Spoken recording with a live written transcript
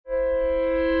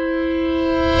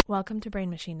Welcome to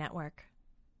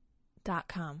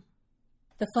BrainMachineNetwork.com.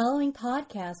 The following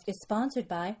podcast is sponsored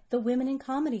by the Women in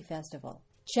Comedy Festival.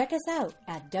 Check us out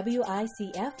at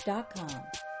WICF.com.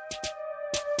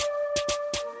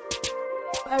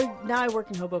 Now I work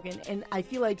in Hoboken, and I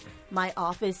feel like my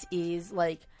office is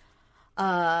like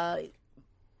Old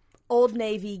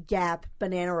Navy, Gap,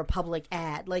 Banana Republic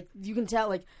ad. Like, you can tell,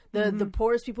 like, the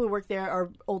poorest people who work there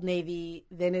are Old Navy,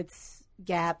 then it's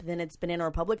Gap, then it's Banana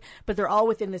Republic, but they're all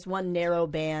within this one narrow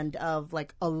band of,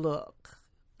 like, a look,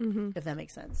 if that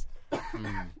makes sense.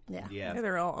 Yeah,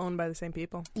 they're all owned by the same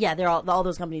people. Yeah, they're all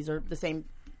those companies are the same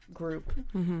group.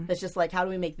 That's just like, how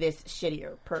do we make this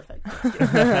shittier? Perfect.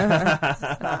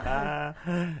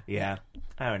 Yeah,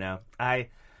 I don't know. I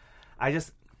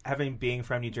just, being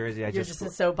from New Jersey, You're just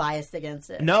so biased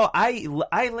against it. No,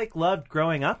 I like loved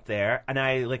growing up there, and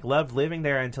I like loved living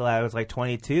there until I was like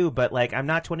 22. But like, I'm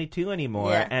not 22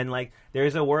 anymore, and like,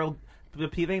 there's a world. The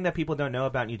thing that people don't know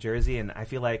about New Jersey, and I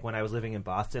feel like when I was living in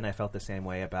Boston, I felt the same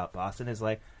way about Boston. Is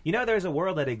like, there's a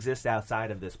world that exists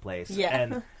outside of this place,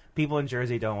 and people in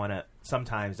Jersey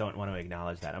sometimes don't want to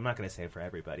acknowledge that. I'm not going to say for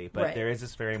everybody, but there is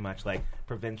this very much like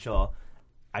provincial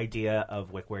idea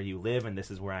of like where you live, and this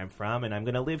is where I'm from, and I'm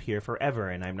going to live here forever,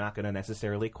 and I'm not going to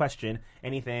necessarily question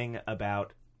anything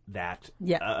about that,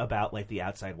 about like the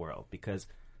outside world, because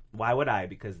why would I?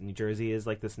 Because New Jersey is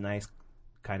like this nice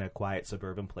kind of quiet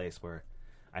suburban place where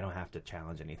I don't have to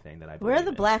challenge anything that I believe Where are the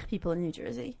in. black people in New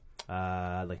Jersey?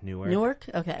 Like Newark. Newark?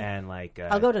 Okay. And like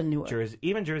I'll go to Newark.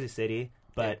 Even Jersey City.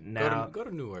 But now go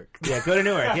to Newark. Yeah, go to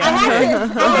Newark. Yeah.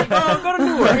 Go to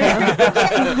Newark.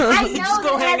 I know just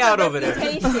go hang out over there.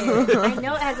 I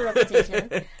know it has a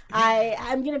reputation.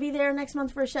 I'm gonna be there next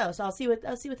month for a show, so I'll see what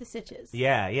the sitch is.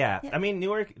 Yeah. I mean,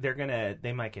 Newark,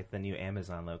 they might get the new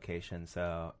Amazon location.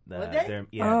 So Would they?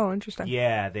 Oh, interesting.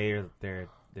 Yeah, they're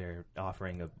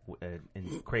offering a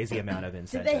crazy amount of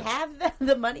incentive. Did they have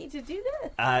the money to do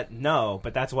that? No,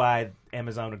 but that's why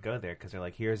Amazon would go there, because they're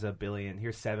like, here's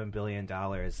 $7 billion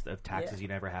of taxes you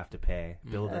never have to pay.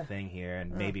 Build a thing here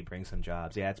and maybe bring some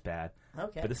jobs. Yeah, it's bad.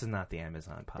 Okay. But this is not the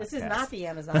Amazon podcast. This is not the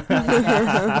Amazon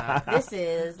podcast. This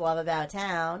is Love About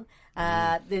Town.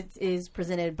 This is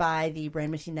presented by the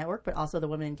Brain Machine Network, but also the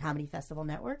Women in Comedy Festival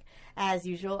Network. As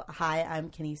usual, hi, I'm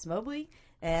Kenise Mobley.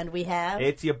 And we have...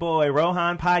 It's your boy,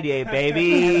 Rohan Padye,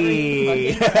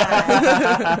 baby! Rohan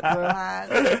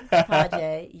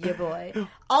Padye, your boy.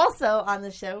 Also on the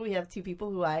show, we have two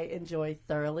people who I enjoy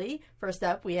thoroughly. First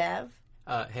up, we have...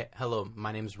 Hello,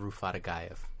 my name's Rufat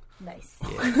Agayev. Nice.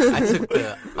 Yeah, I took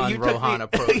the un-Rohan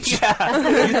approach. You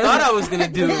thought I was going to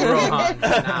do Rohan.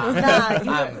 Nah,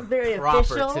 you're I'm very proper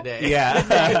official. today.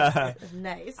 Yeah.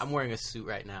 Nice. I'm wearing a suit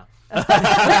right now.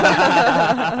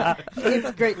 It's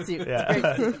a great suit. It's a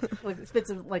great suit. It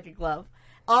fits like a glove.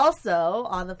 Also,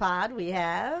 on the pod, we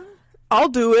have... I'll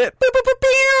do it.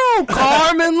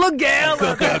 Carmen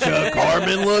Lagala.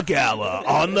 Carmen Lagala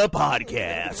on the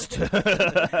podcast.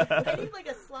 I need like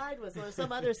a slide whistle or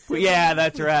some other sound. Yeah,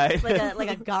 that's right. Like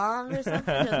a gong or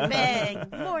something. Just bang.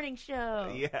 Morning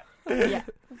show. Yeah.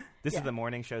 This is the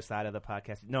morning show side of the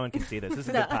podcast. No one can see this. This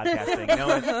is the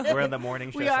podcasting. We're on the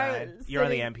morning show side. You're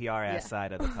on the NPR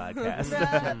side of the podcast.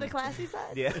 The classy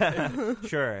side? Yeah.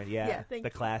 Sure, yeah. Thank the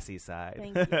you. classy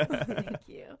side. Thank you. Thank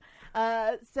you.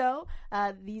 So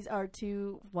these are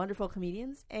two wonderful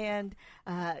comedians, and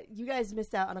you guys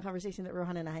missed out on a conversation that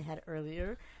Rohan and I had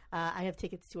earlier. I have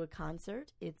tickets to a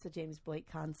concert. It's a James Blake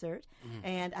concert,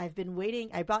 and I've been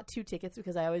waiting. I bought 2 tickets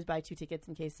because I always buy 2 tickets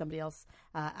in case I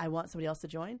want somebody else to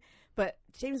join. But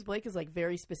James Blake is like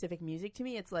very specific music to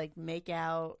me. It's like make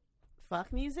out,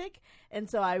 fuck music, and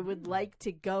so I would like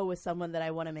to go with someone that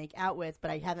I want to make out with,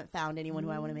 but I haven't found anyone who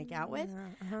I want to make out with.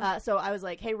 So I was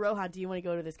like, hey, Rohan, do you want to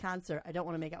go to this concert? I don't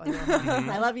want to make out with Rohan.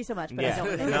 I love you so much, but I don't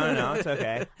want to make out with you. No, it's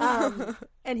okay.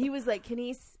 And he was like,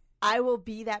 Kenise, I will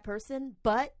be that person,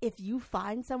 but if you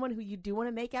find someone who you do want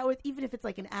to make out with, even if it's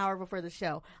like an hour before the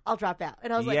show, I'll drop out.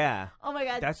 And I was like, oh my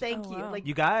God, thank you. Wow. Like,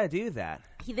 You gotta do that.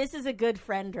 this is a good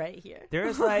friend right here.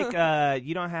 There's like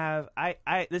you don't have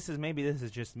this is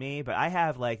just me, but I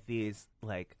have like these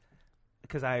like,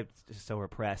 because I'm just so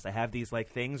repressed, I have these like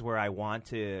things where I want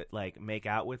to like make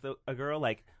out with a girl,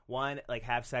 like one, like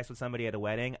have sex with somebody at a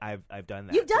wedding. I've done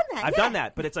that. You've done that. I've done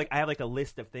that, but it's like I have like a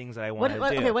list of things that I want to do.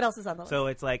 Okay, what else is on the list? So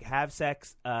it's like have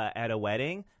sex at a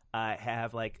wedding,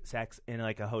 have like sex in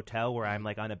like a hotel where I'm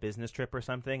like on a business trip or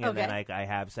something, and then like I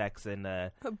have sex in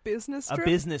a business trip. A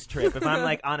business trip. If I'm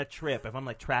like on a trip, if I'm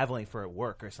like traveling for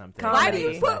work or something. Why do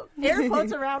you put air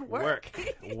quotes around work?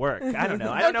 Work. I don't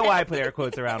know. I don't know why I put air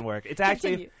quotes around work. It's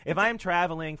actually if I'm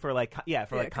traveling for like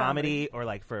comedy or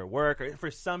like for work or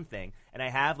for something, and I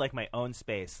have like my own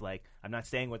space. Like I'm not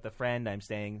staying with a friend. I'm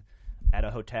staying at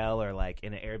a hotel or like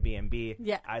in an Airbnb.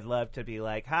 Yeah. I'd love to be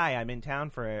like, hi, I'm in town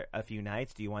for a few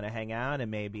nights. Do you want to hang out and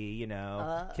maybe,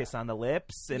 kiss on the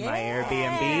lips in my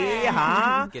Airbnb?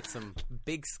 Huh? Get some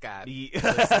big sky. Big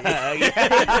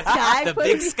sky. The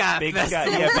big sky. Big sky.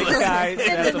 Yeah, big sky.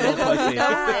 Festival pussy.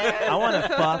 I want to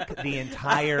fuck the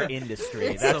entire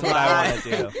industry. That's what I want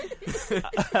to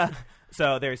do.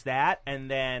 So there's that. And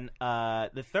then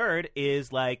the third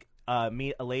is like,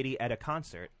 meet a lady at a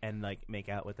concert and like make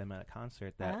out with them at a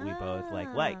concert that we both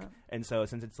like. And so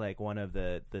since it's like one of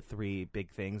the three big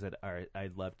things that I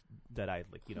love that I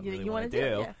like really want to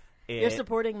do. Yeah. You're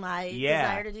supporting my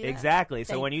desire to do that. Exactly.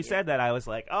 So when you said that, I was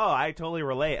like, oh, I totally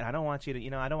relate. And I don't want you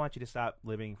to, I don't want you to stop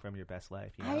living from your best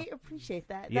life. I appreciate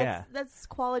that. Yeah. That's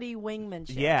quality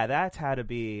wingmanship. Yeah, that's how to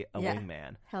be a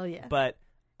wingman. Hell yeah. But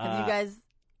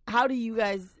how do you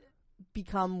guys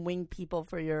become wing people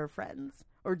for your friends?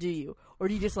 Or do you? Or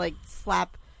do you just like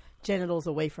slap genitals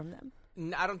away from them?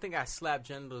 I don't think I slap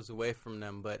genitals away from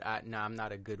them, but I'm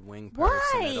not a good wing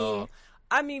person at all.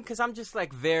 I mean, because I'm just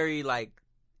like very like,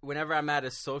 whenever I'm at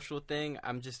a social thing,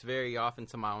 I'm just very off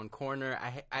into my own corner.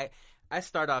 I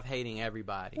start off hating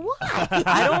everybody. Why?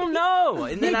 I don't know.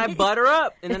 And then I butter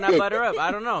up. I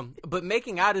don't know. But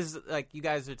making out is like, you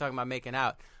guys are talking about making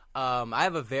out. I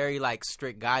have a very like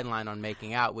strict guideline on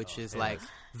making out, which is like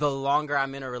the longer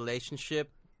I'm in a relationship,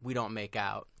 we don't make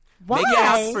out. Why? Making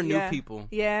out's for new people.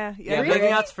 Yeah. Really?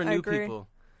 Making out's for new people.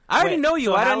 I already know you.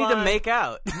 So I don't need to make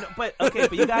out. No, but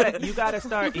you gotta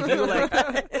start. If you like,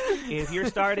 if you're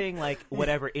starting like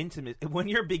whatever intimacy, when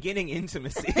you're beginning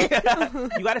intimacy, you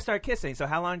gotta start kissing. So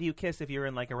how long do you kiss if you're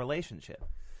in like a relationship?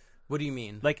 What do you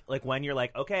mean? Like when you're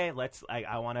like, okay,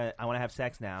 I wanna have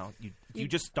sex now. You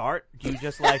just start. You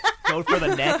just like go for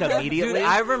the neck immediately. Dude,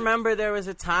 I remember there was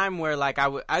a time where like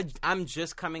I'm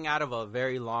just coming out of a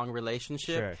very long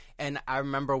relationship, and I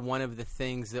remember one of the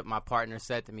things that my partner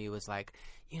said to me was like,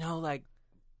 like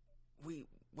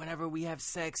whenever we have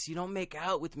sex, you don't make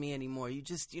out with me anymore. You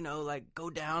just, like go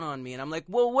down on me. And I'm like,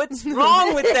 well, what's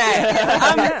wrong with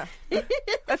that?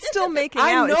 That's still making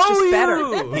out. It's just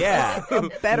better. Yeah. A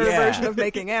better version of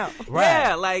making out. Right.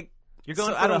 Yeah, like you're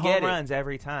going for the home runs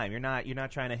every time. You're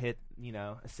not trying to hit,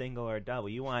 a single or a double.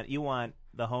 You want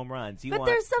the home runs.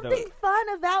 There's something fun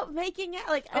about making out.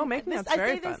 Like, making out's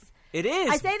very fun. It is.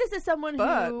 I say this as someone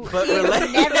who but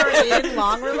is never in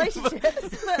long relationships.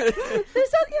 But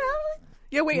there's something,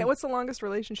 Yeah, wait. What's the longest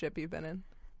relationship you've been in?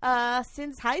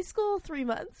 Since high school, 3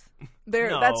 months.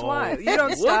 That's why you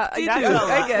don't stop. I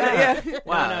get it. Yeah.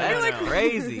 Wow, that's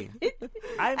crazy.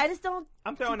 I just don't.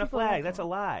 I'm throwing a flag. That's a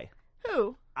lie.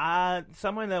 Who?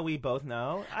 Someone that we both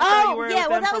know. Well,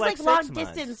 that was like long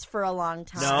distance for a long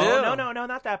time. No,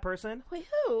 not that person. Wait,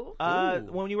 who?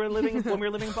 When we were living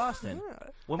in Boston,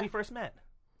 when we first met.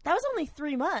 That was only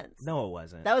 3 months. No, it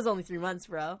wasn't. That was only 3 months,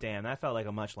 bro. Damn, that felt like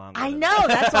a much longer. I know.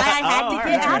 That's why I had to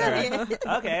get out of it.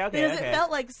 Okay. Because it felt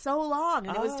like so long,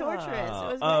 and it was torturous.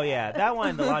 It was yeah, that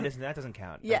one, the long distance, that doesn't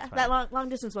count. Yeah, that long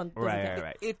distance one doesn't count.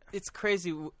 Right. It's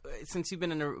crazy since you've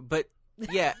been in but.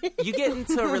 Yeah, you get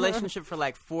into a relationship for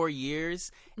like 4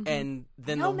 years, and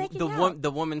then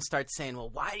the woman starts saying, "Well,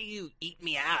 why do you eat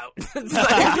me out?" It's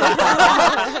like,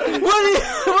 what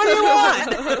do you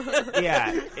want?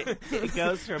 Yeah, it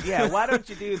goes from why don't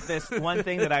you do this one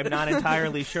thing that I'm not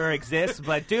entirely sure exists,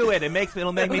 but do it.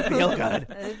 It'll make me feel good.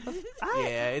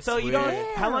 It's so weird. you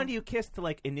don't. How long do you kiss to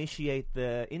like initiate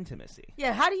the intimacy?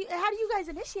 Yeah, how do you guys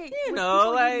initiate? You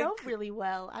know really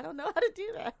well. I don't know how to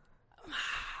do that.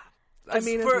 I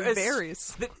mean, it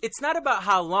varies. It's not about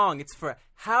how long. It's for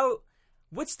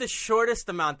what's the shortest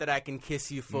amount that I can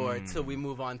kiss you for until we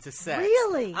move on to sex?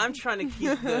 Really? I'm trying to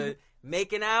keep the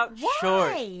making out Why?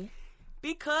 short.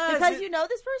 Because you know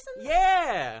this person?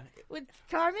 Yeah. With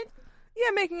Carmen?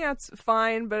 Yeah, making out's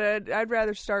fine, but I'd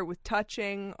rather start with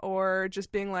touching or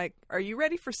just being like, "Are you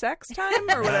ready for sex time?"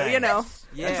 or whatever. Yeah.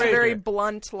 That's very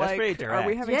blunt. Like, very direct. "Are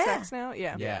we having sex now?"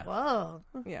 Yeah. Whoa.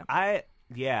 Yeah.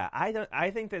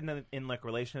 I think that in like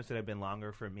relationships that have been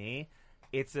longer for me,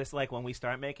 it's just like when we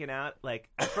start making out, like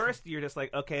at first you're just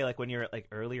like, okay, like when you're like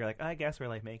early, you're like, oh, I guess we're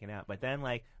like making out. But then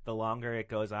like the longer it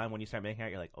goes on, when you start making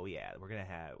out, you're like, oh yeah, we're going to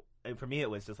have, and for me it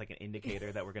was just like an indicator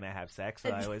that we're going to have sex. So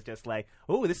I was just like,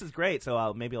 oh, this is great.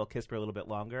 So maybe I'll kiss for a little bit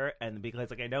longer. And because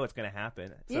like I know it's going to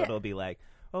happen. So it'll be like,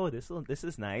 oh, this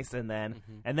is nice, and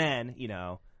then you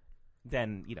know,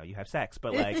 you have sex,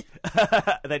 but like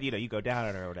then you go down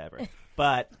on her or whatever.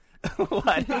 But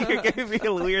what? You're giving me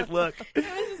a weird look. It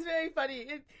was just very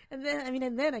funny. And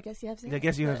then I guess you have sex. I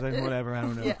guess you have sex, whatever. I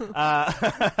don't know.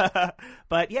 Yeah.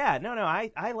 But yeah, no,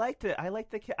 I like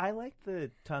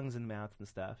the tongues and mouths and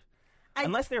stuff.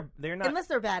 Unless they're not. Unless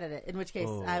they're bad at it, in which case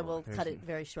I will cut it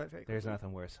very short. Very There's quickly.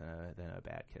 nothing worse than a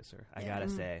bad kisser. I gotta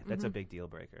say that's a big deal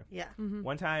breaker. Yeah.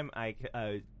 One time I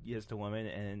kissed a woman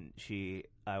and she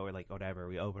were like whatever.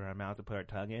 We opened our mouth to put our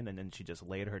tongue in, and then she just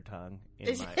laid her tongue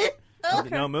in my.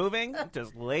 No moving,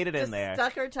 just laid it in there.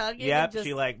 Stuck her tongue in. Yep,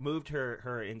 she like moved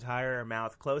her entire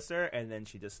mouth closer, and then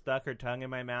she just stuck her tongue in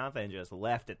my mouth and just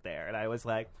left it there. And I was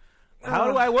like,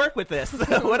 how do I work with this?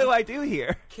 What do I do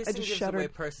here? Kissing gives away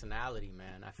personality,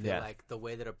 man. I feel like the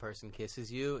way that a person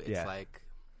kisses you, it's like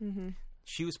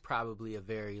she was probably a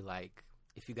very like,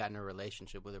 if you got in a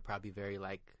relationship with her, probably very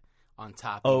like on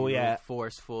top of you, really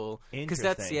forceful. Because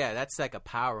that's like a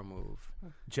power move.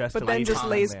 But then just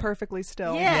lays perfectly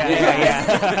still.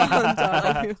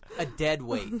 Yeah. A dead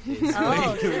weight is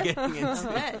what you were getting into.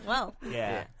 Okay. Well,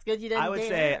 it's good you didn't.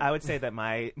 I would say that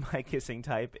my kissing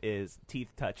type is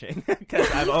teeth touching because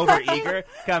I'm over eager.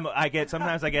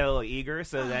 Sometimes I get a little eager,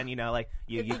 so then you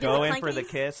go in for the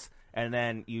kiss, and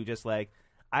then you just like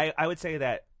I would say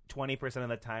that 20% of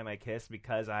the time I kiss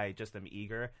because I just am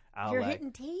eager. You're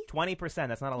hitting teeth? 20%.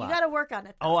 That's not a lot. You got to work on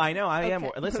it, though. Oh, I know. I am.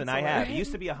 Listen, I have. It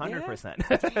used to be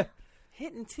 100%.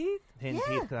 Hitting teeth? Hitting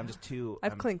teeth because I'm just too...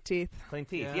 I've clinked teeth.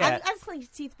 Clinked teeth, I've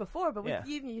clinked teeth before, but with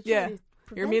you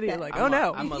you're immediately like, oh,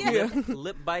 no. I'm a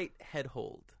lip bite, head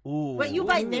hold. Ooh. Wait, you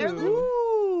bite their lip?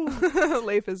 Ooh.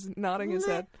 Leif is nodding his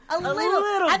head. A little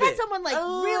bit. I've had someone like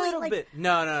really like... bit.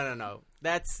 No.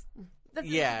 That's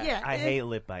I hate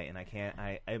lip bite, and I can't.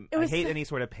 I hate any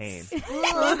sort of pain.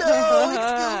 Oh,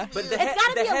 no, but the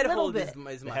head hold is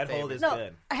my the head favorite. hold is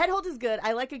good. A head hold is good.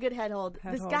 I like a good head hold.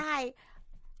 Guy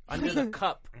under the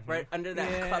cup, right under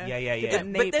that cup. Yeah.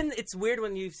 But then it's weird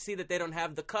when you see that they don't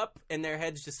have the cup and their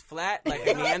head's just flat, like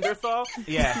a Neanderthal.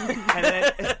 Yeah,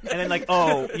 and then like,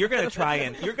 oh, you're gonna try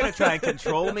and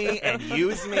control me and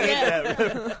use me.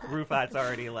 Rufat's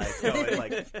already like going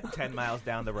like 10 miles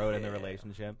down the road in the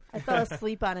relationship. I fell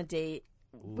asleep on a date.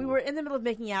 Ooh. We were in the middle of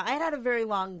making out. I had a very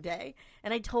long day,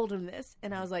 and I told him this,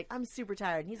 and I was like, I'm super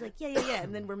tired. And he's like, yeah.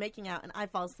 And then we're making out, and I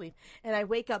fall asleep, and I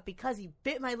wake up because he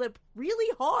bit my lip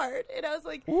really hard, and I was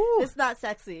like, it's not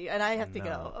sexy, and I have to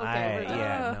go. Okay,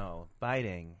 no.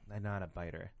 Biting. I'm not a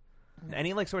biter.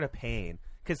 Any like sort of pain.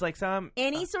 Because like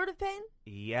any sort of pain?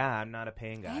 Yeah, I'm not a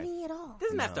pain guy. Any at all? It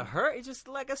doesn't have to hurt. It's just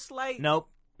like a slight... Nope.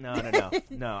 No.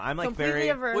 I'm like completely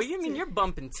averse. Well, you mean you're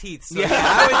bumping teeth? So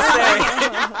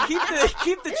I would say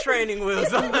keep the training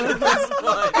wheels on this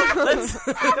one.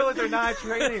 Those are not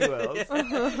training wheels.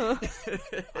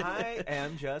 I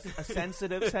am just a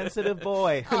sensitive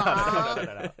boy.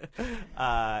 No.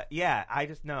 I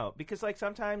just know because like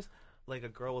sometimes like a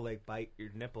girl will like bite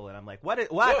your nipple and I'm like what?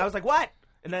 Whoa. I was like what?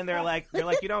 And then they're like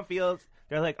you don't feel.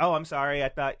 They're like, oh, I'm sorry. I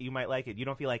thought you might like it. You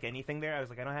don't feel like anything there? I was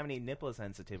like, I don't have any nipple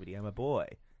sensitivity. I'm a boy.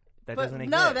 That doesn't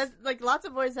exist. No, that's like lots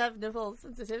of boys have nipple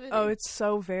sensitivity. Oh, it's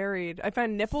so varied. I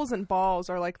find nipples and balls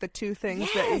are like the two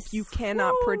things that you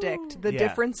cannot predict. The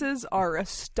differences are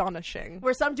astonishing.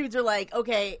 Where some dudes are like,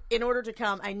 okay, in order to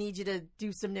come, I need you to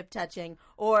do some nip touching.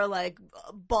 Or like,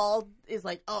 ball is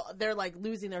like, oh, they're like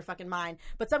losing their fucking mind.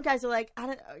 But some guys are like,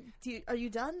 are you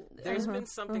done? There's been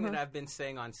something that I've been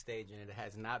saying on stage and it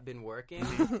has not been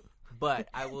working. But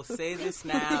I will say this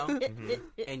now,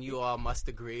 and you all must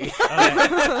agree.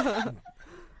 The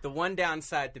one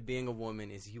downside to being a woman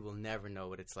is you will never know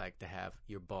what it's like to have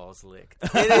your balls licked.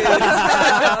 It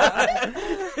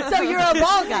is. So you're a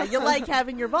ball guy. You like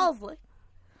having your balls licked.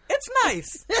 It's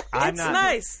nice.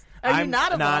 Nice. I'm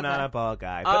not a ball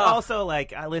guy. But also,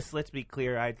 like, let's be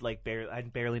clear. I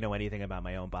barely know anything about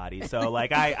my own body. So,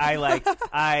 like,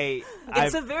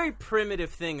 It's a very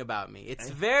primitive thing about me. It's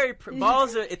very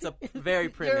balls. It's a very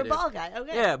primitive. You're a ball guy,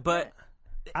 okay? Yeah, but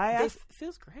it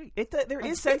feels great. There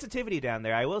is sensitivity down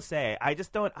there. I will say. I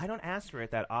don't ask for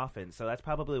it that often. So that's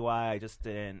probably why I just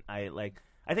didn't. I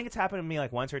think it's happened to me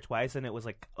like once or twice, and it was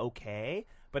like okay.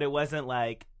 But it wasn't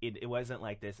like it wasn't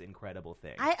like this incredible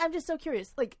thing. I'm just so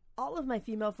curious. Like all of my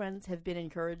female friends have been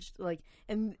encouraged, like,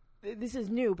 and this is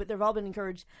new, but they've all been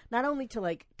encouraged not only to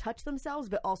like touch themselves,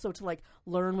 but also to like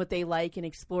learn what they like and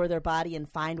explore their body and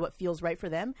find what feels right for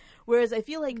them. Whereas I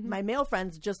feel like my male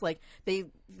friends just like they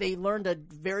learned a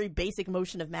very basic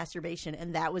motion of masturbation,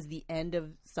 and that was the end of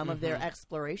some of their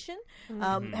exploration.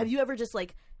 Have you ever just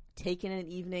like taken an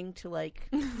evening to like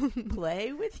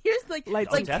play with yours? Light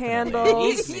Oh, some definitely.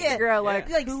 candles. Yeah. Figure out Like,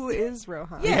 who is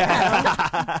Rohan.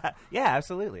 Yeah. Yeah,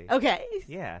 absolutely. Okay.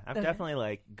 Yeah, I've definitely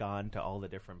like gone to all the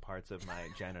different parts of my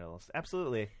genitals.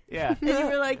 Absolutely. Yeah. And you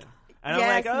were like, And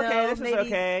yes, I'm like, okay, no, this is maybe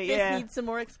okay. This Yeah. needs some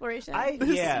more exploration.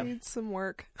 This needs some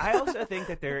work. I also think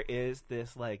that there is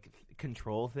this like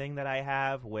control thing that I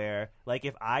have where like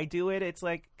if I do it, it's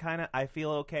like kind of I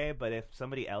feel okay, but if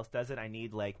somebody else does it,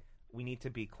 we need to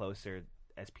be closer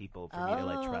as people for me to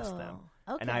like trust them.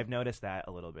 Okay. And I've noticed that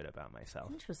a little bit about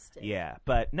myself. Interesting. Yeah,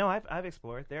 but no, I've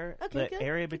explored there. Okay, The good.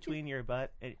 area between your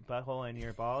butthole and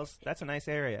your balls, that's a nice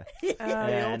area. The And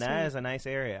that ultimate. is a nice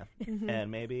area.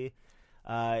 And maybe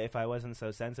if I wasn't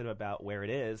so sensitive about where it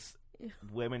is,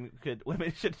 women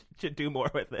should do more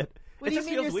with it. What It do you just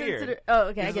mean feels you're weird. sensitive? Oh,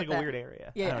 okay, I It's get like that. a weird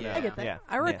area. Yeah, I don't yeah, know. I get that. Yeah.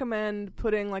 I recommend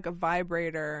putting like a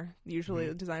vibrator,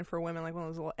 usually designed for women, like one of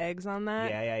those little eggs on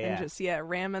that. Yeah, yeah, yeah. And just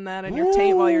ramming that in your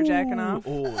taint while you're jacking off.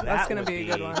 Ooh, That's that gonna would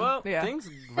be a good one. Well, Yeah. things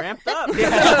ramped up.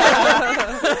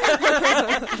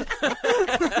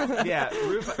 Yeah,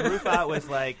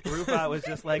 Rufat was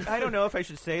just like, I don't know if I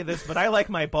should say this, but I like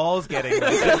my balls getting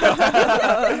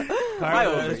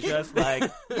Carla was just like,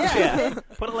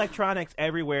 put electronics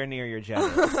everywhere near your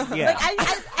genitals. Yeah.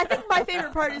 I think my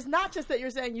favorite part is not just that you're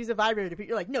saying use a vibrator, but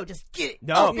you're like, no, just get it.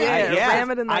 No,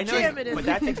 ram it in the I know, jam it in. but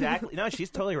that's exactly no. She's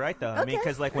totally right though. I mean, Okay.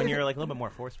 because like when you're like a little bit more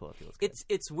forceful, it feels good.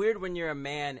 It's weird when you're a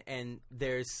man and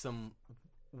there's some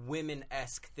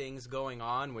women-esque things going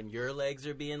on when your legs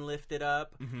are being lifted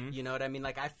up. You know what I mean?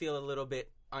 Like I feel a little bit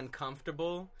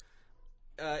uncomfortable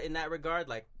in that regard.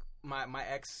 Like my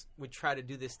ex would try to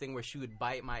do this thing where she would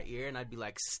bite my ear, and I'd be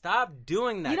like, "Stop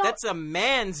doing that! You don't- That's a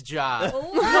man's job.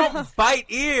 What? You don't bite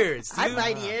ears. I You-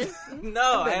 bite ears.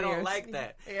 No, bite I don't ears. like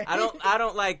that. Yeah. I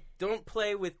don't like. Don't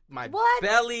play with my What?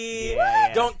 belly.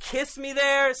 Yeah. Don't kiss me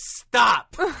there.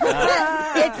 Stop.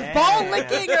 It's ball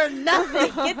licking or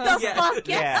nothing. Get the Yeah. fuck out.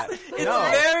 Yeah. It's No.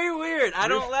 very weird. I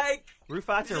don't like.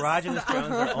 Rufat's erogenous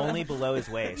zones are only below his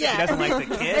waist. Yeah. He doesn't like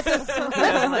to kiss. He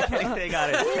doesn't like anything on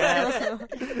his chest.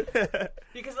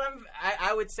 Because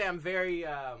I would say I'm very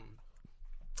I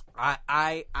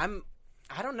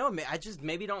don't know, man. I just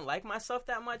maybe don't like myself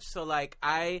that much. So like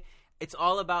it's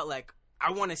all about like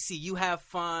I want to see you have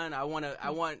fun. I want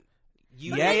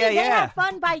you. Yeah, Maybe yeah, they yeah. have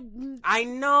fun by I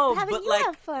know, having but you like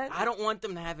have fun. I don't want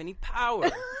them to have any power.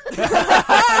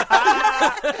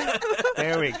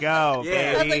 There we go, Yeah.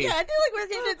 I was like, baby. yeah, I feel like we're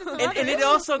getting into some and other- it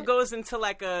also goes into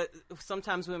like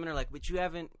sometimes women are like, but you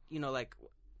haven't, like.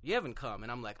 You haven't come,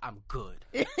 and I'm like, I'm good.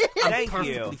 I'm Thank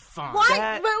perfectly you. fine. Why?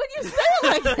 That- But when you say it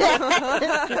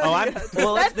like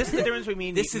that, This is the difference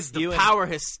between This is the you and power.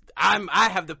 I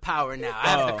have the power now. I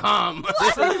have to come.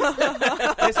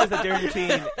 this is the difference between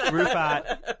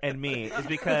Rufat and me is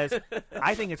because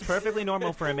I think it's perfectly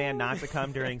normal for a man not to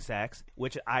come during sex,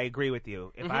 which I agree with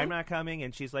you. If I'm not coming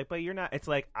and she's like, but you're not, it's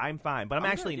like, I'm fine. But I'm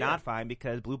actually not fine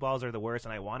because blue balls are the worst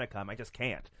and I want to come. I just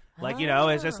can't. Like,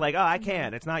 it's just like, oh, I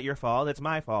can't. It's not your fault. It's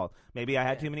my fault. Maybe I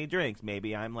had too many drinks.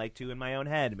 Maybe I'm like too in my own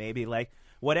head. Maybe like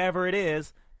whatever it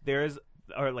is,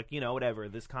 or like, whatever,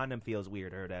 this condom feels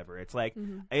weird or whatever. It's like,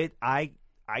 I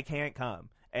can't come.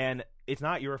 And it's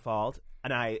not your fault.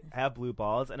 And I have blue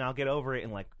balls and I'll get over it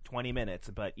in like 20 minutes.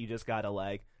 But you just got to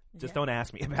like, don't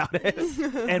ask me about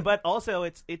it. But also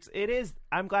it is,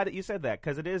 I'm glad that you said that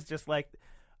because it is just like,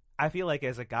 I feel like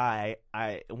as a guy,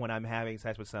 when I'm having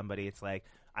sex with somebody, it's like,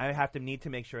 I need to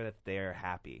make sure that they're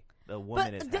happy. The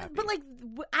woman is happy. But like,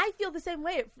 I feel the same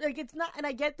way. Like, it's not, and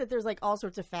I get that there's like all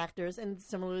sorts of factors, and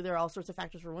similarly, there are all sorts of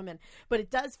factors for women. But it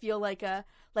does feel like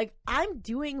I'm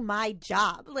doing my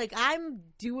job. Like, I'm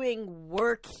doing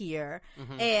work here,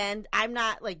 and I'm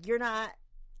not like you're not.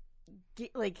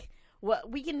 Like, what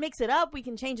we can mix it up, we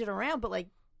can change it around, but like.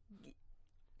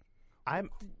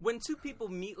 When two people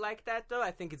meet like that, though,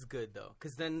 I think it's good, though.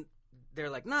 Because then they're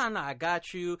like, nah, I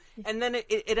got you. And then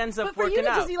it ends up But for working you to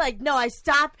out. just be like, no, I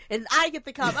stop and I get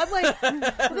the cup. I'm like, then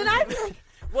I'd be like,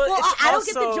 Well, well, it's I don't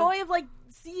get the also- joy of like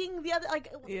seeing the other.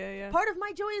 Like, Yeah. part of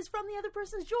my joy is from the other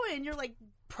person's joy, and you're like,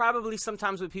 Probably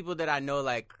sometimes with people that I know,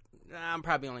 like, I'm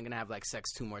probably only going to have, like,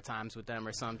 sex 2 more times with them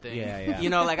or something. Yeah.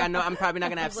 Like, I know I'm probably not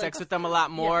going to have sex with them a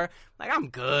lot more. Like, I'm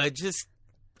good. Just,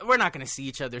 we're not going to see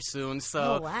each other soon,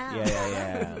 so. oh wow,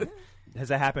 Yeah. Has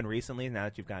that happened recently now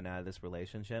that you've gotten out of this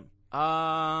relationship?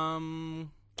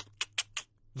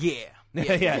 Yeah.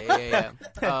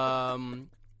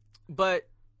 But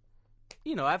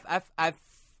I've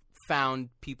found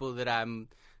people that I'm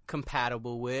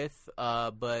compatible with,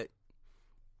 but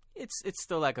it's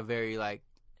still like a very like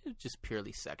just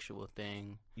purely sexual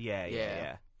thing.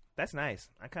 Yeah. That's nice.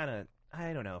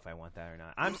 I don't know if I want that or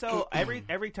not. I'm so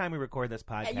every time we record this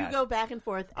podcast, You go back and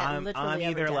forth. I'm literally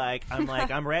either every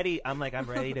like I'm ready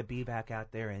to be back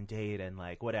out there and date and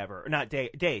like whatever, not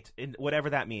date in whatever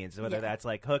that means, whether that's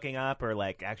like hooking up or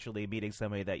like actually meeting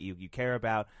somebody that you care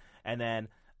about, and then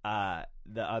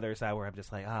the other side where I'm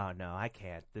just like, oh no, I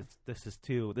can't. This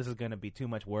is going to be too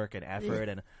much work and effort,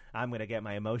 and I'm going to get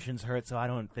my emotions hurt, so I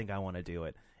don't think I want to do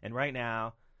it. And right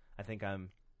now, I think I'm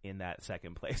in that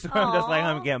second place where I'm just like,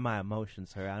 I'm getting my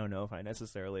emotions hurt. I don't know if I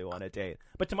necessarily want to date.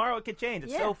 But tomorrow it could change.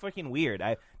 It's so freaking weird.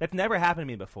 That's never happened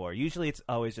to me before. Usually it's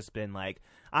always just been like,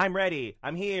 I'm ready.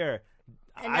 I'm here.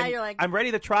 And now you're like, I'm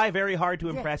ready to try very hard to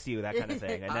impress you, that kind of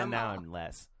thing. And then now I'm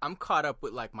less. I'm caught up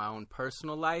with like my own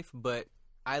personal life, but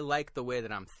I like the way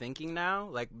that I'm thinking now.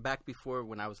 Like back before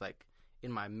when I was like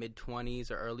in my mid-20s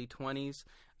or early 20s,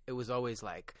 it was always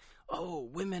like, oh,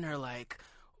 women are like,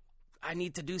 I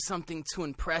need to do something to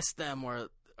impress them or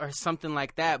something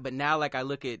like that. But now, like, I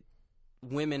look at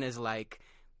women as, like,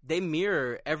 they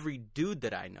mirror every dude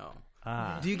that I know.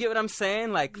 Do you get what I'm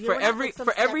saying? Like, for every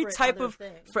type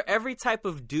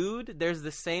of dude, there's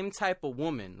the same type of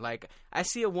woman. Like, I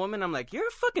see a woman, I'm like, you're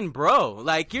a fucking bro.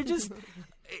 Like, you're just,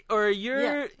 or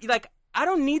you're, like, I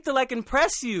don't need to, like,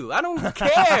 impress you. I don't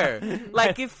care.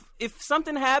 Like, if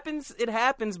something happens, it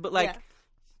happens. But, like,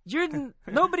 you're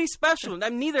nobody special.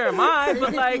 Neither am I,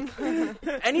 but like,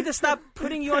 I need to stop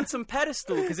putting you on some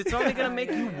pedestal because it's only going to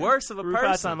make you worse of a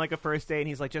person. On like a first date, and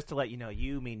he's like, just to let you know,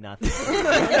 you mean nothing.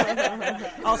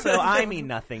 Also, I mean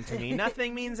nothing to me.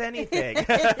 Nothing means anything.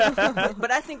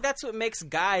 But I think that's what makes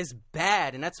guys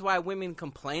bad, and that's why women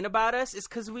complain about us, is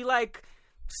because we like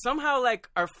somehow like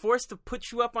are forced to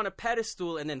put you up on a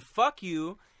pedestal and then fuck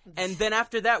you, and then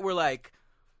after that we're like,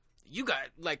 you got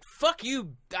like, fuck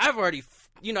you. I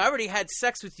already had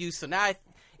sex with you, so now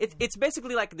it's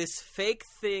basically like this fake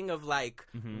thing of like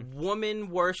woman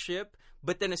worship.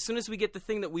 But then as soon as we get the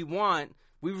thing that we want,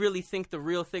 we really think the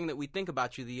real thing that we think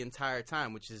about you the entire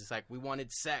time, which is like we wanted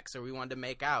sex or we wanted to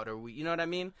make out or you know what I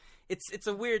mean? It's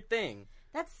a weird thing.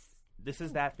 This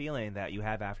is that feeling that you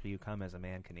have after you come as a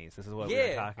man, Kenise. This is what we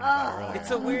were talking about earlier.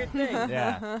 It's a weird thing.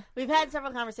 Yeah. We've had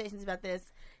several conversations about this.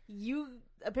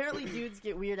 Apparently dudes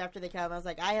get weird after they come. I was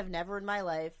like, I have never in my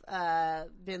life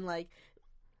been like,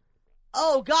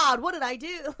 oh God, what did I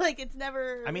do? Like, it's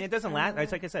never. I mean, it doesn't last.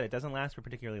 It's like I said, it doesn't last for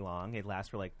particularly long. It lasts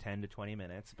for like 10 to 20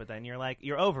 minutes, but then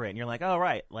you're over it, and you're like, oh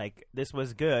right, like this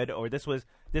was good, or this was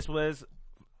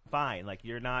fine. Like,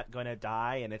 you're not going to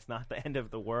die, and it's not the end of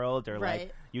the world, or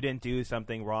like you didn't do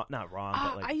something wrong. Not wrong,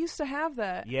 but like, I used to have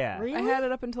that. Yeah, really? I had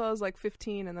it up until I was like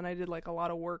 15, and then I did like a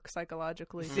lot of work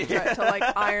psychologically to like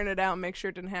iron it out and make sure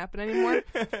it didn't happen anymore.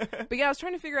 But yeah, I was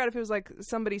trying to figure out if it was like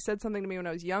somebody said something to me when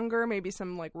I was younger, maybe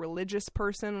some like religious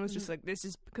person was just like, this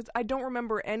is, because I don't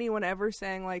remember anyone ever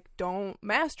saying like, don't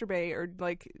masturbate, or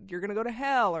like you're gonna go to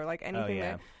hell, or like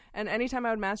anything. And anytime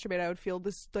I would masturbate, I would feel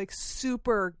this like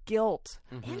super guilt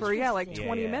for like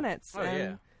 20 minutes. Oh,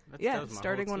 and that was my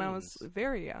starting whole when I teens. was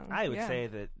very young. I would say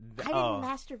that. I didn't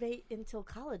masturbate until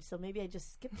college, so maybe I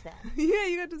just skipped that. Yeah,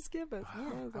 you got to skip it.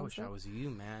 I wish I was you,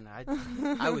 man.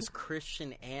 I was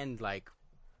Christian and like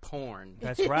porn.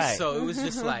 That's right. So it was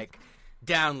just like,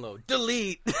 download,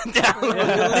 delete,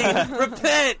 download, delete,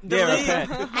 repent, delete. Yeah,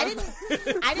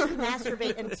 repent. I didn't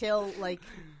masturbate until like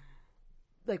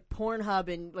Pornhub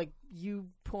and like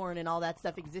YouPorn and all that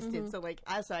stuff existed. So like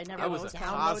I never I was a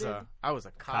downloaded.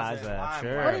 Kaza,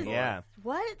 sure, What is yeah.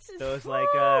 What? Those like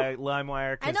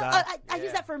LimeWire, I know. Kazaa. I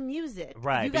use that for music.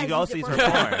 Right, You but guys you also use use it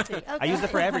it for porn. Okay. I use it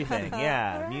for everything.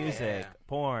 Yeah, All right. music,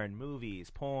 porn, movies,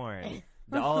 porn,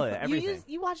 all of it, everything.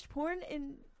 You watched porn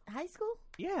in high school?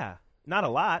 Yeah, not a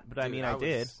lot, but I Dude, mean, I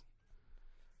did.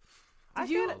 Did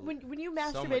you when you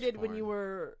masturbated when you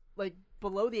were like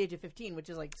below the age of 15, which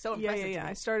is like so impressive? Yeah.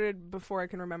 I started before I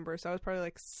can remember, so I was probably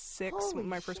like 6. Holy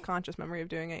my first shit. conscious memory of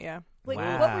doing it. Yeah. Like,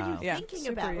 Wow. what were you Yeah, thinking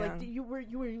super about? young. Like, were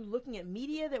you looking at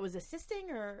media that was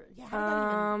assisting, or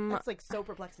how did that that's like so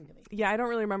perplexing to me. Yeah, I don't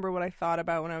really remember what I thought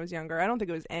about when I was younger. I don't think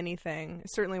it was anything.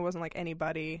 It certainly wasn't like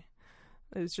anybody.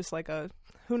 It was just like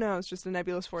who knows, just a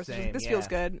nebulous force. Just, Same, this yeah. feels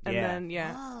good. And Yeah.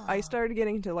 then, Oh. I started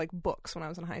getting into like books when I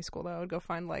was in high school, though. I would go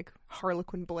find like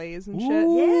Harlequin Blaze and Ooh.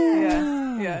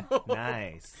 shit. Yeah.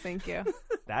 Nice. Thank you.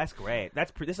 That's great. This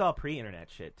is all pre-internet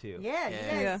shit too. Yeah, you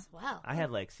Yeah. guys. Wow. I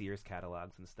had like Sears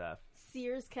catalogs and stuff,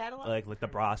 Sears catalog. like the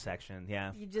bra section.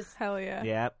 Yeah, You just Hell yeah.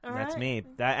 yeah, All that's right. me.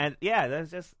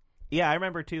 That's just I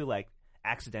remember too, like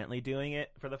accidentally doing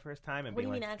it for the first time and what do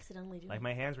being you like, mean accidentally doing? like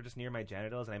my hands were just near my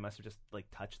genitals and I must have just like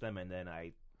touched them and then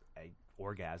I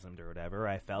orgasmed or whatever.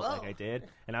 I felt like I did,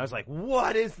 and I was like,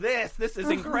 "What is this? This is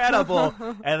incredible!"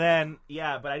 And then,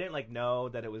 but I didn't like know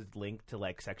that it was linked to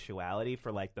like sexuality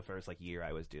for like the first like year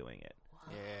I was doing it.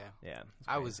 Wow. Yeah.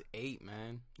 I was 8,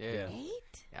 man. Yeah. 8?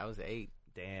 Yeah, I was 8.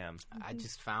 Damn. I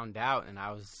just found out, and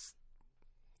I was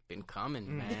been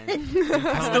coming, man.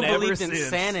 I still believed in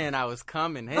Santa, and I was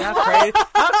coming. Hey, how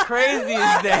crazy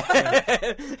is that?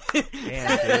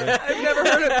 Damn, dude. I've never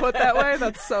heard it put that way.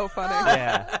 That's so funny.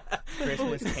 Yeah.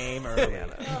 Christmas came early.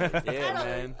 Yeah,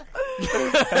 man.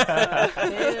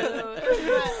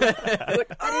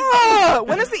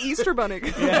 When is the Easter Bunny?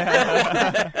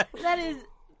 That is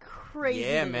crazy.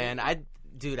 Yeah, man. I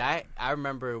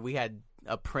remember we had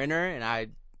a printer,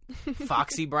 and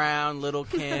Foxy Brown, Little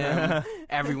Kim,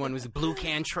 everyone was Blue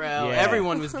Cantrell. Yeah.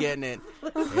 Everyone was getting it.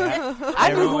 Yeah.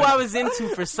 I knew who I was into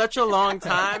for such a long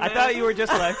time. Man. I thought you were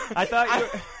just like.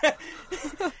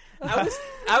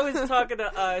 I was talking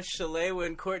to Shalewa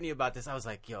and Courtney about this. I was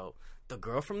like, yo, the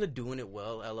girl from the Doing It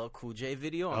Well LL Cool J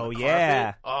video on the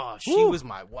carpet. Oh, she was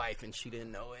my wife, and she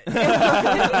didn't know it.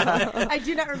 I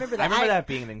do not remember that. I remember that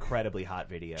being an incredibly hot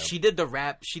video. She did the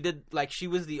rap. She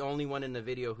was the only one in the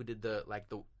video who did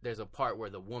there's a part where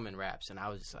the woman raps, and I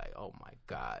was just like, oh my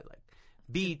God. Like,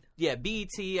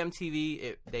 BET,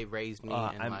 MTV, they raised me,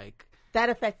 and like. That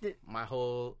affected. My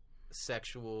whole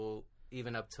sexual,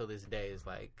 even up till this day, is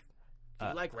like, do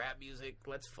you like rap music?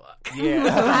 Let's fuck. Yeah.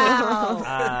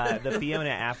 Wow. The Fiona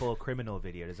Apple criminal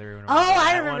video. Does everyone remember Oh, that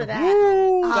I remember one? that.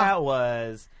 Woo, that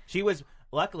was. She was.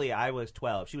 Luckily, I was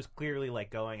 12. She was clearly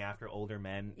like going after older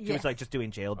men. She was like just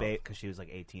doing jailbait because she was like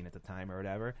 18 at the time or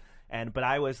whatever. But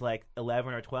I was like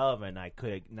 11 or 12, and I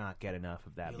could not get enough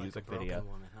of that music video.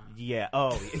 Woman, huh? Yeah.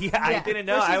 Oh, yeah. I didn't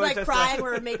know. Where she's I was like just crying, like,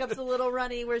 where her makeup's a little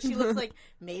runny, where she looks like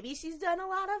maybe she's done a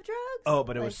lot of drugs. Oh,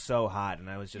 but it was so hot, and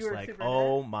I was just were like, super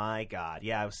oh my God.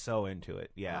 Yeah, I was so into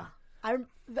it. Yeah. I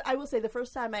will say the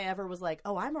first time I ever was like,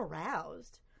 oh, I'm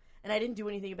aroused, and I didn't do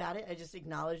anything about it. I just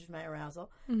acknowledged my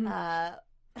arousal. I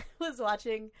was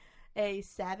watching a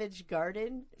Savage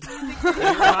Garden music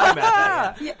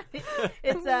video.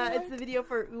 It's the video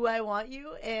for Ooh, I Want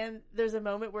You, and there's a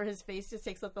moment where his face just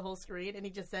takes up the whole screen, and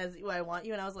he just says, Ooh, I Want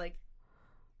You, and I was like,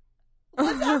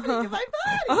 what's happening to my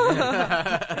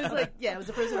body? It was like, it was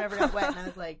the first time I ever got wet, and I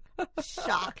was like,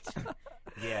 shocked.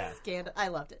 Yeah. Scandal. I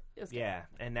loved it. It was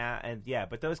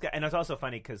but those guys, and it's also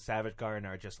funny because Savage Garden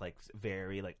are just like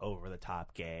very like over the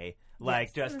top gay,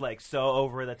 like just like so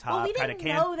over the top, we kind of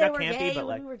didn't know they were campy, gay but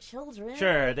like when we were children.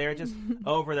 Sure, they're just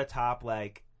over the top,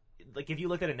 like if you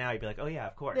looked at it now, you'd be like, oh yeah,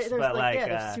 of course. They're But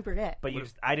they're super gay. But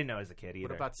I didn't know as a kid either.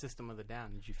 What about System of a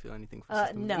Down? Did you feel anything for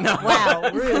System no. of a Down? Wow,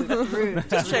 rude.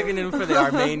 Just checking in for the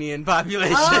Armenian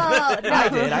population. Oh, no. I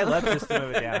did. I loved System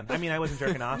of a Down. I mean, I wasn't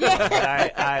jerking off, but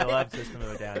I loved System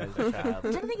of a Down as a child.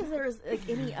 I'm trying to think if there was like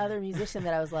any other musician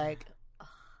that I was like,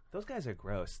 those guys are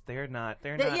gross. They're not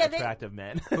attractive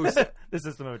men. Who's the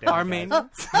System of a Down?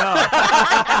 Armenians? No.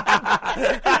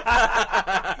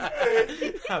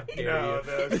 How dare No,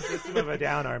 you? the System of a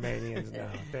Down Armenians. No,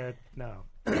 they're no.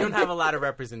 We don't have a lot of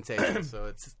representation, so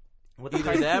it's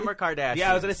either them or Kardashians.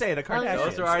 Yeah, I was gonna say the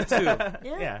Kardashians. Those are our two.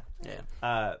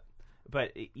 yeah.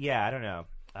 But yeah, I don't know.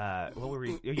 What were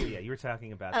we? You were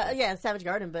talking about. Savage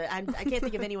Garden, but I can't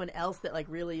think of anyone else that like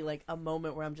really like a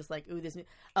moment where I'm just like, ooh, this.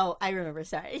 Oh, I remember.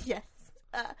 Sorry, yes.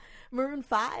 Maroon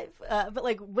 5, but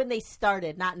like when they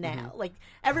started, not now. Like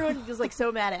everyone was like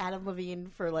so mad at Adam Levine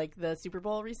for like the Super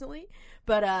Bowl recently,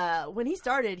 but when he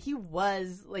started, he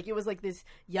was like, it was like this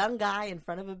young guy in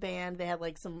front of a band. They had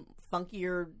like some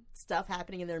funkier stuff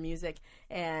happening in their music,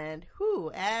 and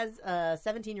as a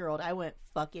 17-year-old, I went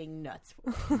fucking nuts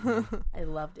for it. I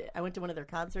loved it. I went to one of their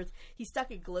concerts. He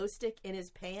stuck a glow stick in his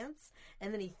pants,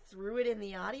 and then he threw it in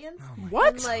the audience.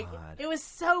 What? And, like, it was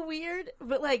so weird,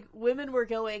 but like women were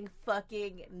going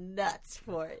fucking nuts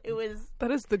for it. It was. That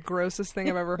is the grossest thing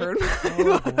I've ever heard.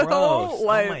 Oh, gross! Oh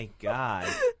my God.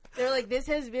 They're like, this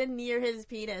has been near his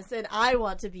penis, and I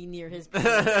want to be near his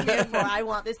penis. Therefore, I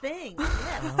want this thing.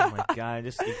 Yes. Oh my God!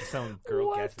 Just some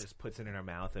girl gets it, just puts it in her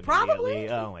mouth immediately. Probably.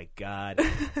 Oh my God!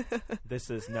 This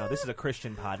is a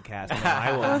Christian podcast. No,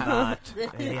 I will not.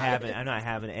 I'm not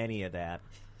having any of that.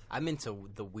 I'm into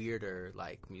the weirder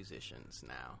like musicians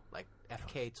now, like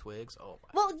FK Twigs. Oh my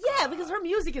Well, yeah, because her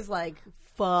music is like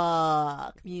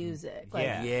fuck music. Like,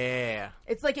 yeah.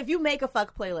 It's like if you make a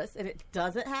fuck playlist and it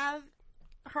doesn't have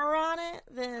her on it,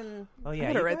 then Oh yeah, I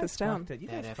gotta you write guys this down. You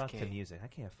That guys fuck FK. to music. I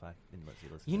can't fuck unless you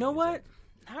listen. You to know music.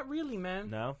 what? Not really, man.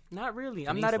 No. Not really.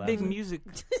 I'm Denise not a loves big it. music.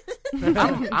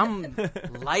 I'm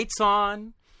lights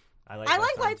on, I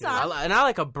like lights on. I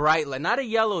like a bright light, not a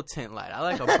yellow tint light. I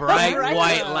like a bright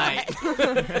white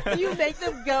light. You make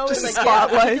them go in like spotlights.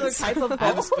 a particular type of I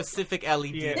have a bulb. specific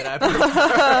LED that I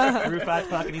prefer. Rufus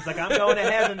fucking. He's like, I'm going to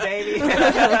heaven, baby.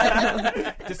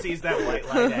 Just sees that white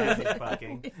light as he's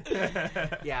fucking.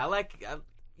 Yeah, I like.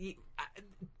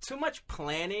 Too much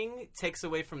planning takes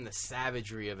away from the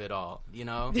savagery of it all, you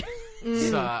know?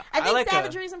 So, I think like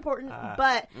savagery is important,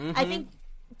 but I think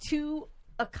to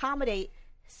accommodate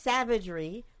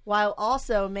savagery while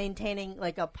also maintaining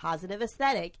like a positive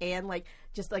aesthetic and like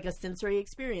just like a sensory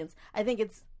experience, I think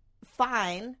it's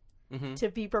fine to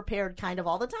be prepared kind of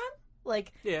all the time.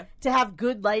 Like, to have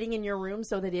good lighting in your room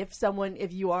so that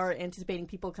if you are anticipating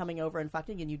people coming over and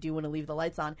fucking and you do want to leave the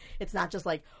lights on, it's not just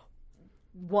like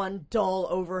one dull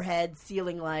overhead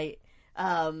ceiling light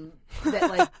that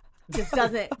like just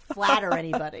doesn't flatter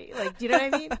anybody. Like, do you know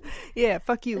what I mean? Yeah,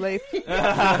 fuck you, Leif. But you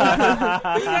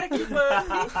gotta keep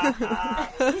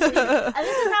And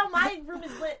this is how my room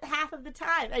is lit half of the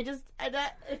time.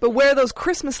 But where are those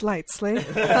Christmas lights, Leif?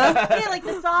 Yeah, like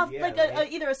the soft, like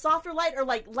either a softer light or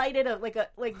like lighted like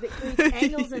that creates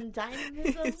angles and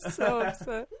dynamism. So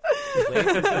upset. Leif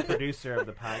is the producer of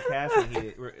the podcast, and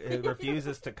he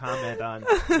refuses to comment on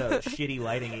the shitty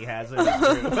lighting he has in his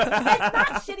room. It's not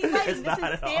shitty lighting. This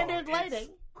is standard lighting.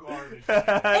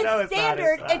 It's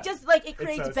standard. It just like it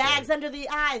creates bags under the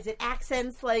eyes. It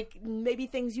accents like maybe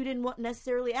things you didn't want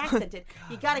necessarily accented.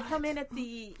 You got to come in at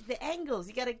the angles.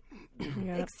 You got to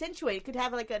accentuate. It could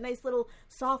have like a nice little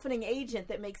softening agent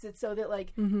that makes it so that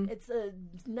like it's a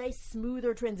nice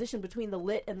smoother transition between the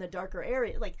lit and the darker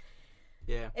area. Like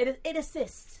it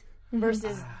assists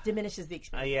versus diminishes the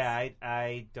experience.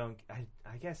 I don't.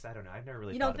 I guess I don't know. I've never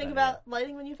really. You don't think about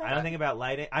lighting when you fuck? I don't think about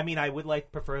lighting. I mean, I would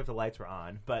prefer if the lights were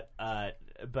on, but I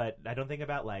don't think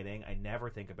about lighting. I never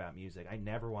think about music. I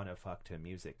never want to fuck to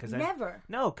music because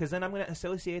because then I'm going to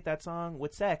associate that song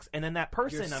with sex, and then that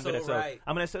person I'm going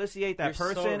to associate that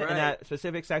person and that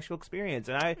specific sexual experience,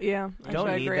 and I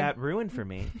don't need that ruined for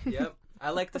me. Yep. I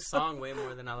like the song way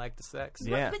more than I like the sex.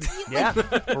 Yeah,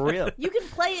 but for real. You can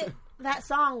play that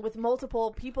song with multiple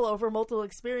people over multiple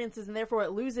experiences, and therefore it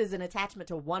loses an attachment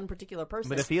to one particular person.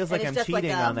 But it feels like I'm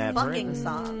cheating like on that fucking person.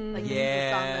 Song. Like, this is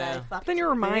the song that I fucked. Then you're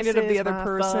reminded of the other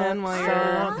person while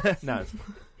you're... No.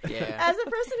 Yeah. As a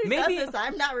person who does this,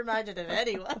 I'm not reminded of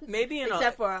anyone. Maybe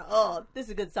except for this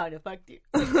is a good song to fuck you.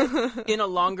 In a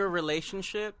longer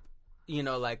relationship, you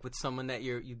know, like with someone that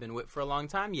you've been with for a long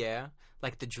time,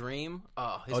 like The Dream.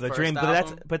 The Dream.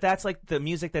 Album. But that's like the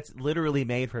music that's literally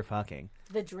made for fucking.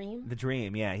 The Dream. The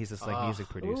Dream. Yeah, he's this like music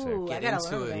producer. Ooh, Get I gotta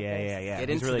into learn it. about Yeah. Get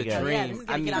He's into really The good. Dream.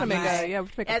 I mean, make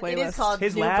a playlist. It is called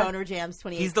His New lab- Boner Jams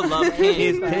 28. He's the love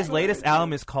king. His latest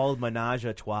album is called Menage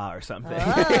a Trois or something.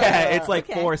 Oh, it's like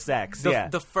okay. for sex.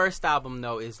 The first album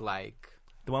though is like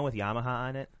the one with Yamaha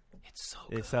on it.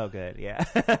 It's so good. Yeah.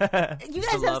 You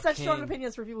guys have such strong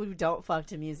opinions for people who don't fuck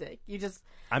to music. You just.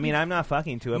 I mean, I'm not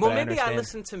fucking to it. Well, but maybe I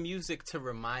listen to music to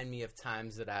remind me of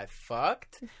times that I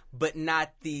fucked, but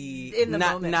not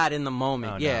moment. Not in the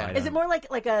moment. Oh, yeah. no, Is it more like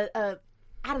a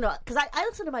I don't know, because I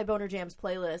listen to my Boner Jams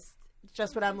playlist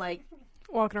just when I'm like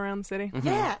walking around the city.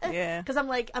 Yeah. Because I'm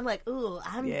like, ooh,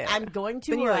 I'm going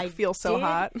to. Then you or like I feel so did.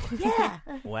 hot. Yeah.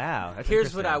 Wow. That's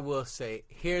Here's what interesting. I will say.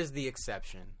 Here's the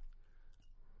exception.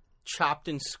 Chopped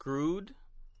and Screwed.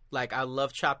 Like, I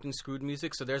love Chopped and Screwed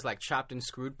music, so there's like Chopped and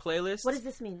Screwed playlists. What does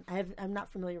this mean? I'm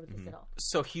not familiar with this at all.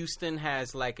 So Houston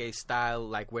has like a style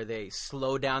like where they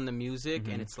slow down the music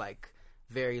and it's like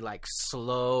very like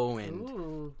slow and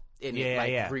Ooh.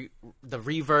 the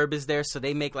reverb is there, so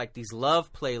they make like these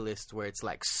love playlists where it's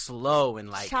like slow and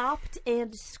like Chopped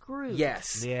and Screwed.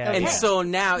 yes. Yeah. And Okay. so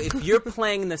now if you're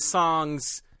playing the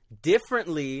songs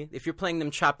differently, if you're playing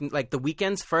them chopped, like The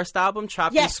Weeknd's first album,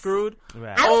 Chopped and Yes. Screwed.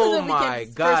 Right. I listened to Oh The my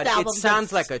Weeknd's God, first album it sounds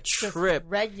just- like a just trip.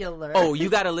 regular. Oh, you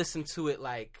got to listen to it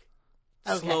like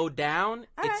Okay. slow down.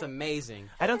 All It's right. amazing.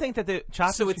 I don't think that the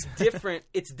chopped. So it's different.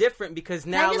 It's different because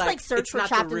Can now I just like search it's for not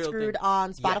Chopped the and real Screwed thing.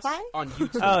 on Spotify? Yes, on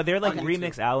YouTube. Oh, they're like On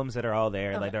remix YouTube. albums that are all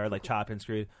there. Okay. Like they're like Chopped and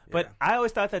Screwed. But I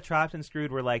always thought that Chopped and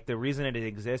Screwed were like the reason it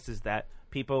exists is that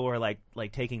people were like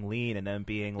taking lean and then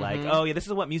being like, oh yeah, this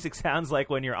is what music sounds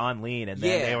like when you're on lean. And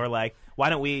then they were like,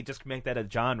 why don't we just make that a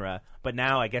genre? But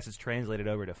now I guess it's translated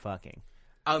over to fucking.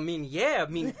 I mean, yeah. I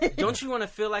mean, don't you want to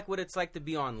feel like what it's like to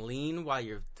be on lean while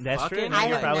you're That's true. fucking? I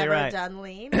You're have probably never right. done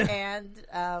lean, and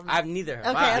I've neither. okay,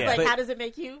 I was like, how does it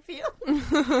make you feel?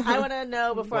 I want to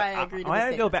know before I agree to I this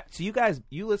gotta go statement. back. So you guys,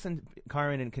 you listen,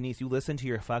 Carmen and Kenise, you listen to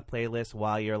your fuck playlist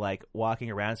while you're like walking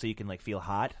around so you can like feel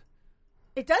hot.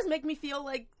 It does make me feel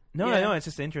like No, it's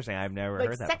just interesting. I've never heard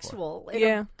that before. sexual in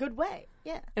Yeah. a good way.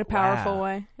 Yeah. In a powerful Wow.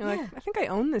 way. You're like, I think I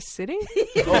own this city.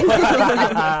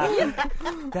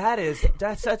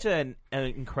 That's such an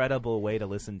incredible way to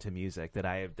listen to music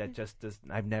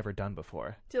I've never done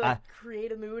before. To like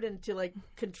create a mood and to like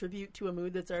contribute to a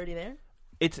mood that's already there.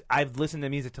 I've listened to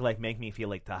music to like make me feel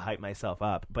like to hype myself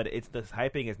up, but the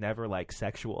hyping is never like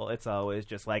sexual. It's always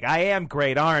just like, I am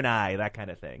great, aren't I? That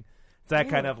kind of thing. It's that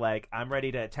kind of like, I'm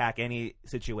ready to attack any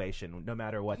situation, no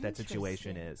matter what that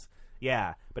situation is.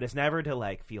 Yeah, but it's never to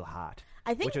like feel hot.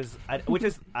 I think, which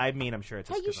is, I mean, I'm sure it's.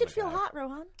 Hey, you should feel hot,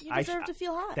 Rohan. You deserve to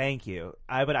feel hot. Thank you.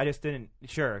 But I just didn't.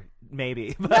 Sure,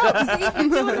 maybe. No, see, you're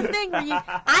doing the thing where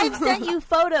I've sent you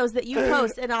photos that you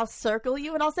post, and I'll circle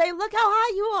you, and I'll say, "Look how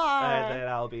hot you are." And then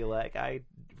I'll be like, I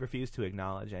refuse to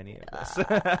acknowledge any of this.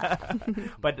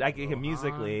 But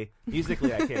musically,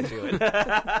 I can't do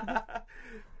it.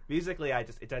 Musically,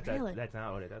 Really? that's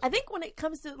not what it does. I think when it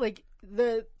comes to like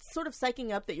the sort of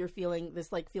psyching up that you're feeling,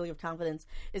 this like feeling of confidence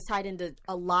is tied into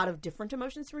a lot of different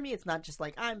emotions for me. It's not just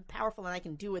like I'm powerful and I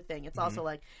can do a thing. It's also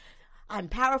like I'm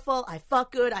powerful, I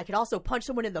fuck good, I could also punch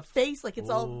someone in the face. Like it's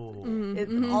all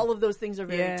all of those things are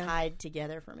very tied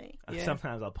together for me.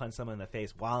 Sometimes I'll punch someone in the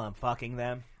face while I'm fucking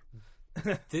them.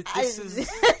 This is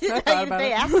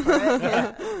they ask for it.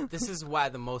 Yeah. this is why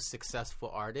the most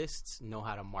successful artists know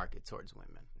how to market towards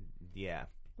women. Yeah.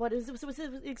 What is it?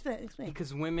 Explain.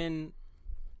 Because women,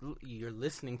 you're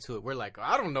listening to it. We're like,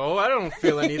 I don't know. I don't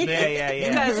feel anything. Yeah.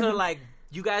 You guys are like,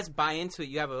 you guys buy into it.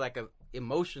 You have like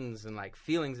emotions and like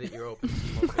feelings that you're open to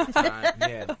most of the time.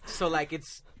 Yeah. So like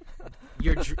it's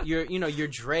your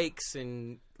Drakes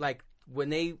and like when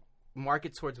they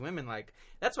market towards women, like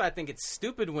that's why I think it's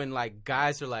stupid when like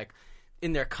guys are like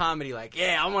in their comedy like,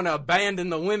 yeah, I want to abandon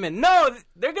the women. No,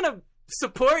 they're gonna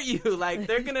support you. Like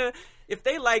they're gonna, if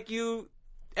they like you,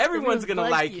 everyone's gonna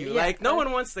like you. Yeah. Like no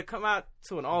one wants to come out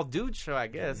to an all dude show, I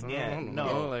guess. Yeah, I don't no,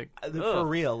 know, like for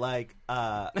real. Like,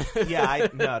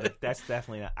 that's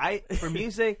definitely not. For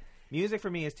music for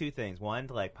me is two things. One,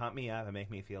 to like pump me up and make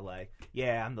me feel like,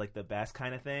 yeah, I'm like the best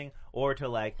kind of thing, or to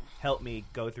like help me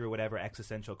go through whatever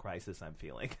existential crisis I'm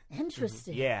feeling.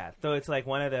 Interesting. Yeah, so it's like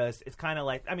one of those. It's kind of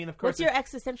like, I mean, of course. What's your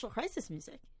existential crisis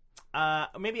music?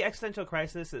 Maybe existential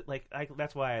crisis.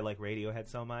 That's why I like Radiohead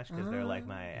so much, because they're like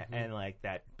and like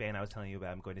that band I was telling you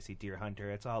about. I'm going to see Deer Hunter.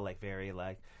 It's all like very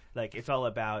like it's all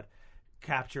about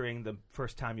capturing the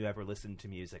first time you ever listened to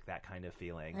music, that kind of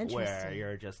feeling, where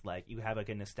you're just like you have like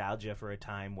a nostalgia for a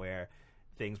time where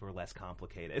things were less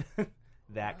complicated,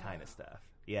 that kind of stuff.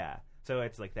 Yeah, so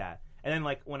it's like that. And then,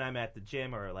 like, when I'm at the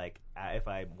gym or, like, if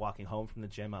I'm walking home from the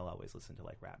gym, I'll always listen to,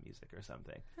 like, rap music or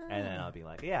something. And then I'll be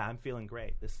like, yeah, I'm feeling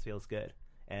great. This feels good.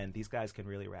 And these guys can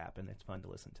really rap, and it's fun to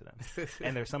listen to them.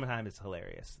 And sometimes it's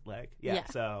hilarious. Like,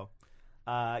 so,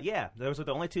 those are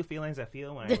the only two feelings I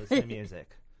feel when I listen to music.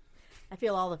 I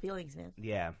feel all the feelings, man.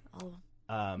 Yeah. All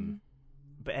of them.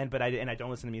 But I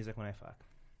don't listen to music when I fuck.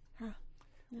 Huh.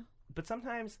 No. But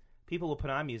sometimes people will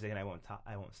put on music, and I won't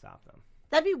stop them.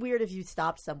 That'd be weird if you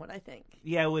stopped someone, I think.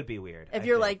 Yeah, it would be weird. If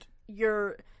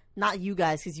you're not you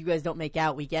guys, because you guys don't make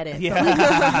out, we get it.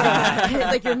 Yeah.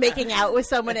 Like you're making out with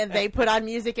someone and they put on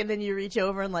music and then you reach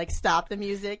over and like stop the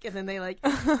music and then they like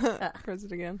press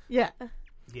it again. Yeah.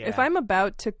 If I'm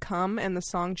about to come and the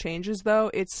song changes,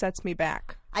 though, it sets me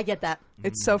back. I get that.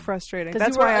 It's so frustrating.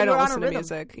 That's why I don't listen to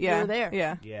music. Yeah, you were there.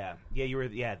 Yeah.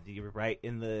 You were right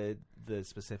in the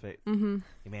specific.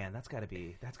 Man, that's gotta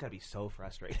be so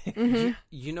frustrating.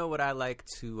 You know what I like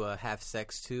to have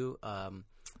sex to?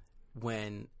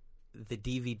 When the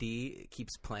DVD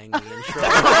keeps playing the intro.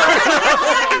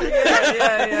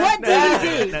 What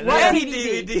DVD? Any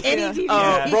DVD. Any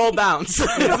DVD. Roll Bounce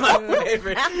is my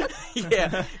favorite.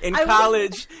 Yeah. In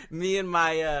college, me and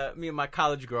my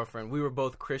college girlfriend, we were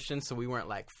both Christians, so we weren't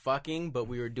like fucking, but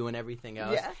we were doing everything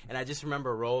else. Yeah. And I just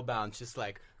remember Roll Bounce just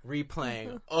like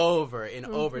replaying over and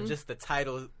over just the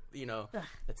title, the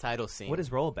title scene. What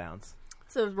is Roll Bounce?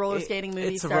 It's a roller skating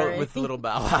movie. It's a with Little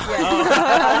Bow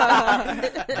Wow.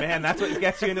 Man, that's what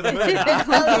gets you into the movie.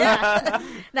 Hell yeah.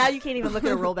 Now you can't even look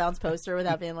at a Roll Bounce poster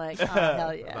without being like, oh,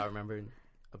 hell yeah. I remember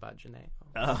about Janae.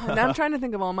 Now I'm trying to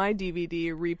think of all my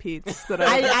DVD repeats that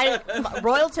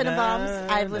Royal Tenenbaums.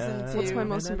 I've listened to. What's my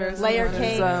most embarrassing? Layer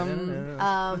Cake.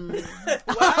 Wow,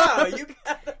 you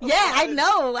got yeah, I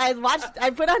know. I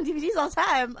put on DVDs all the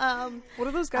time. What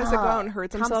are those guys that go out and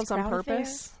hurt themselves on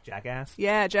purpose? Jackass?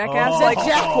 Yeah, Jackass. Like 4,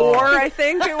 I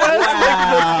think it was.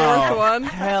 Wow. The fourth one.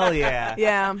 Hell yeah.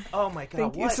 Yeah. Oh my God.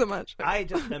 Thank you so much. I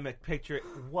just am a picture.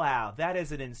 Wow, that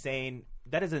is an insane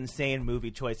that is an insane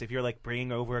movie choice. If you're like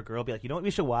bringing over a girl, be like, you know what,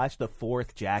 we should watch the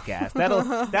 4th Jackass.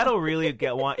 That'll really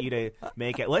want you to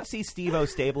make it. Let's see Steve-O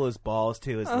stable his balls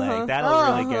to his leg.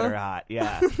 That'll really get her hot.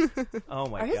 Yeah. Oh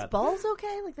my god. Are his balls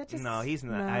okay? Like that just No, he's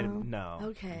not. No.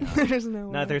 Okay. No. There's no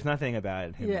way. No, there's nothing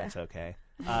about him that's okay.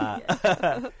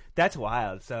 That's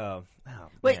wild. So,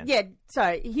 Wait, man. yeah,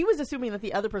 sorry. He was assuming that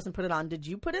the other person put it on. Did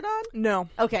you put it on? No.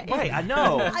 Okay. Right, I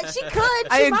know. She could.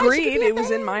 I She might. She could agreed. be a It was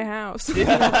fan. in my house. And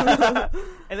the I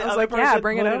was other like, yeah, person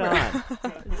bring it put over.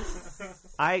 on.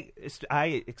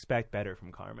 I expect better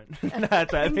from Carmen.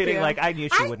 That's I'm feeling you. like I knew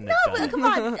she wouldn't No, have done but it. come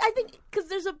on. I think because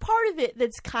there's a part of it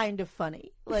that's kind of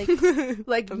funny, like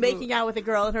making out with a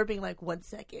girl and her being like 1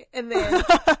 second, and then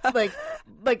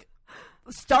like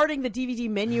starting the DVD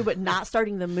menu but not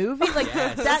starting the movie. Like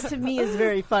that to me is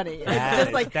very funny.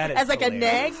 Just like that is as like a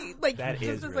nag, hilarious. like That just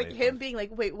is as really like him funny. being like,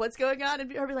 wait, what's going on,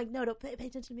 and her being like, no, don't pay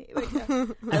attention to me. Like,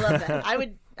 I love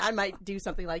that. I might do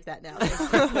something like that now.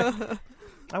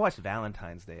 I watched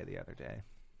Valentine's Day the other day.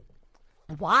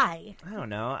 Why? I don't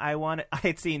know. I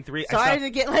had seen 3. Sorry to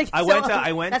get like. I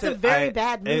went That's to a very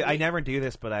bad movie. I never do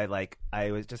this, but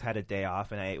I was just had a day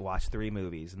off and I watched 3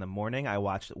 movies. In the morning, I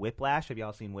watched Whiplash. Have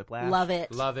y'all seen Whiplash? Love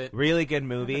it. Love it. Really good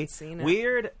movie. haven't seen it.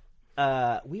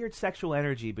 Weird sexual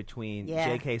energy between Yeah.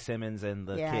 J.K. Simmons and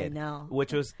the Yeah, I kid. know.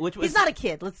 Which was He's not a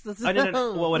kid. Let's Oh,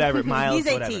 no. Well, whatever. Miles. He's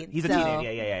 18. Whatever. He's a so-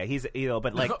 teenager. Yeah. He's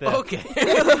but like the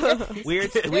Okay. weird.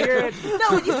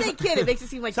 No, when you say kid, it makes it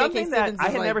seem like J.K. Something Simmons that I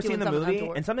is had like never doing seen the something movie,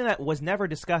 untoward. and something that was never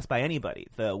discussed by anybody.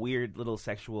 The weird little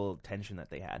sexual tension that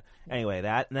they had. Anyway,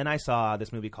 and then I saw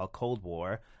this movie called Cold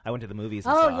War. I went to the movies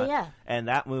and Oh, saw it. yeah. And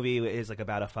that movie is like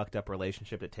about a fucked up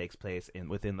relationship that takes place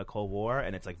within the Cold War,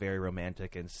 and it's like very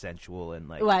romantic and sensual and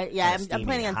like. Right, yeah, kinda I'm steamy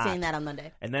planning and on hot. seeing that on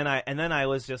Monday. And then I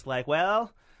was just like,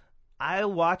 well, I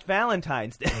watched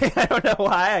Valentine's Day. I don't know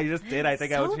why. I just did. I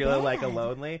think I So was feeling like a bad.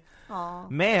 lonely. Aw.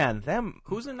 Man, them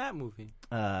Who's in that movie?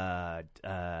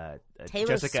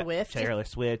 Taylor Swift. Taylor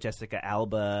Swift, Jessica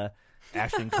Alba,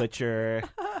 Ashton Kutcher,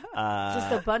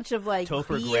 Just a bunch of like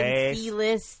Topher B Grace. and C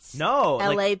list No, LA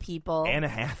like, people. Anna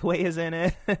Hathaway is in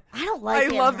it. I don't like I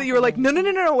Anne love that you were like,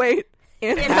 Hathaway. no, wait.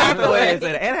 Anne Anne Hathaway. Hathaway is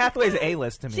in it. Anna Hathaway's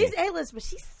A-list to me. She's A-list, but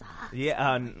she sucks. Yeah,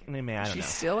 I mean, I don't She's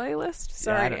know. still A-list?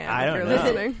 Sorry, don't- Anne, I if don't you're know.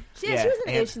 listening. She Yeah, was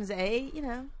in Anne- Ocean's A, you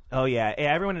know. Oh yeah,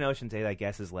 everyone in Ocean's 8, I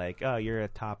guess, is like, oh, you're a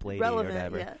top lady Relevant, or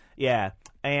whatever. yeah. Yeah,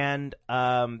 and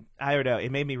I don't know. It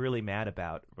made me really mad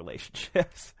about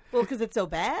relationships. Well, because it's so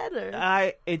bad,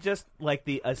 or It just like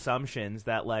the assumptions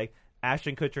that like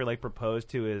Ashton Kutcher like proposed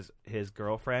to his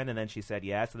girlfriend and then she said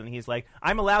yes, and then he's like,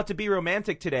 I'm allowed to be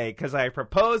romantic today because I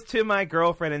proposed to my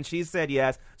girlfriend and she said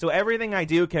yes, so everything I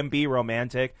do can be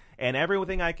romantic and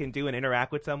everything I can do and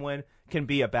interact with someone can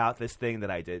be about this thing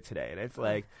that I did today. And it's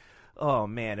like, oh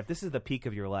man, if this is the peak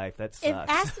of your life, that sucks. if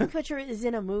Ashton Kutcher is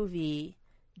in a movie,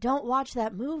 don't watch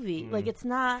that movie. Like, it's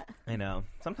not. I know.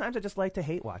 Sometimes I just like to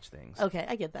hate watch things. Okay,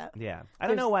 I get that. Yeah. I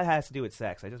don't know what it has to do with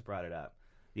sex. I just brought it up.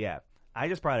 Yeah. I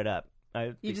just brought it up.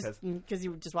 Because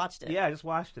you just watched it. Yeah, I just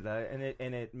watched it,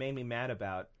 and it made me mad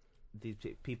about these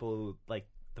people who like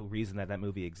the reason that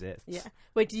movie exists. Yeah.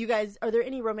 Wait, are there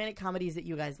any romantic comedies that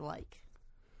you guys like?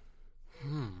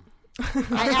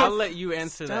 I'll let you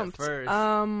answer Stumped. that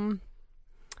first.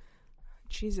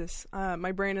 Jesus.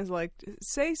 My brain is like,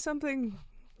 say something,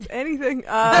 anything.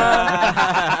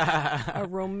 A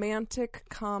romantic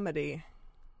comedy.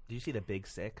 Did you see The Big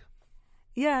Sick?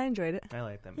 Yeah, I enjoyed it. I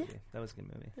like that movie. That was a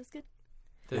good movie. That's good.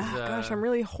 Gosh, I'm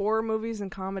really horror movies and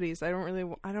comedies. I I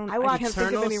watch can't think of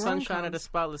Eternal any Sunshine of the rom-coms.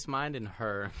 Spotless Mind and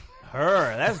Her.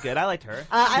 Her. That's good. I liked her.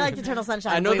 I liked Eternal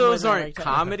Sunshine. I know way more those than I aren't liked her.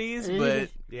 comedies, but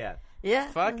Yeah. Yeah.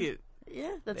 fuck it.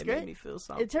 Yeah, that's They great. made me feel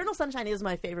something. Eternal Sunshine is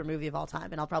my favorite movie of all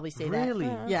time, and I'll probably say Really?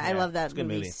 that. Yeah, I love that it's a good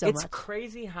movie. so It's much.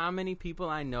 crazy how many people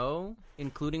I know,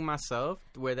 including myself,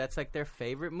 where that's like their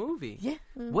favorite movie. Yeah.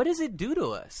 What does it do to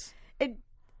us?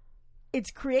 It's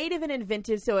creative and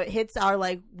inventive, so it hits our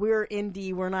like we're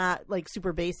indie, we're not like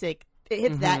super basic. It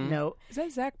hits that note. Is that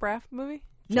a Zach Braff movie?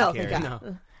 No, Carrey. thank God.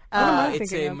 No. I It's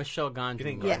thinking a of? Michelle You Gondry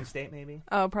think movie. Garden State maybe?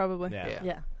 Oh, probably. Yeah.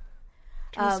 Yeah.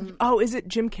 Oh, is it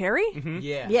Jim Carrey?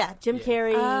 Yeah. Yeah, Jim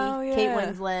Carrey, Oh, yeah. Kate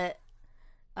Winslet,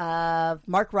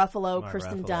 Mark Ruffalo, Mark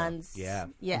Kirsten Ruffalo. Dunst. Yeah.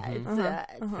 Yeah,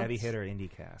 it's Heavy hitter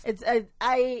indie cast. It's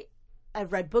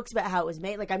I've read books about how it was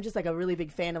made. Like I'm just like a really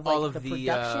big fan of like all of the the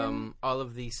production. all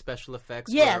of the special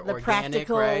effects. Yeah, were the organic,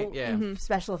 practical right? Yeah.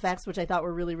 special effects, which I thought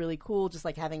were really, really cool. Just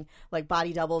like having like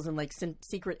body doubles and like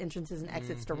secret entrances and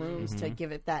exits to rooms to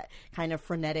give it that kind of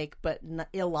frenetic but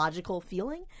illogical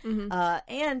feeling.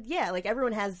 And yeah, like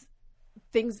everyone has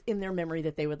things in their memory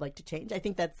that they would like to change. I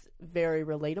think that's very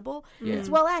relatable. Yeah. It's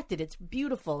well acted. It's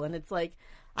beautiful, and it's like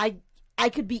I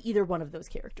could be either one of those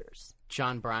characters.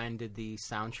 John Bryan did the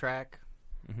soundtrack.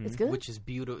 It's good. Which is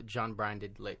beautiful. John Bryan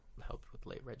helped with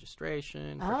Late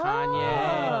Registration for Oh,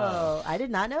 Kanye. I did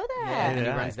not know that. Yeah, and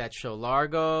he runs that show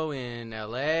Largo in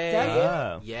L.A. Does he?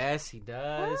 Oh. Yes, he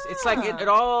does. Ah. It's like it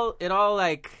all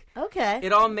like Okay.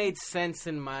 it all made sense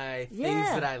in my things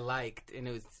Yeah. that I liked, and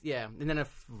it was and then a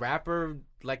rapper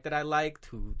like that I liked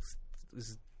who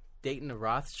was dating a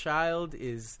Rothschild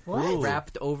is What?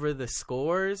 rapped over the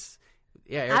scores.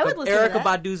 Yeah, I would listen to Erykah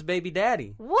that. Badu's baby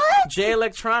daddy. What? Jay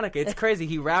Electronica. It's crazy.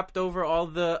 He rapped over all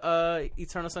the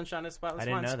Eternal Sunshine of the Spotless I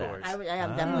didn't Mind know that. scores. I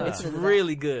am definitely It's listening to that.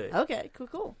 really good. Okay,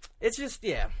 cool. It's just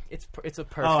it's a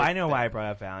perfect. Oh, I know thing. why I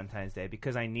brought up Valentine's Day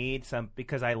because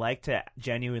because I like to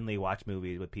genuinely watch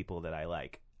movies with people that I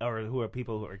like, or who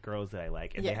are girls that I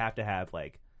like, and Yeah. they have to have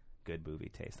like good movie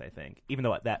taste. I think, even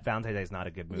though that Valentine's Day is not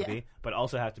a good movie, Yeah. but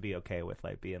also have to be okay with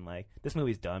like being like, this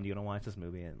movie's dumb. Do you want to watch this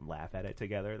movie and laugh at it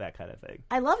together? That kind of thing.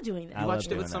 I love doing that. I You love watched it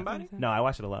doing with that. somebody? No, I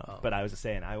watched it alone. Oh. But I was just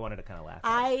saying, I wanted to kind of laugh.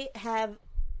 At it. I have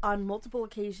on multiple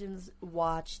occasions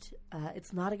watched.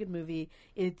 It's not a good movie.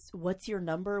 It's What's Your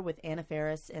Number with Anna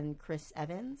Faris and Chris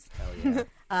Evans. Hell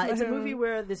yeah. It's a movie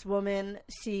where this woman,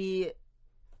 she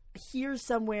hears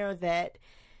somewhere that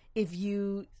if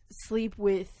you sleep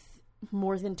with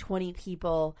more than 20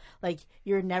 people, like,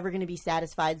 you're never going to be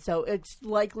satisfied. So it's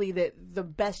likely that the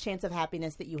best chance of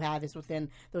happiness that you have is within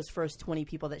those first 20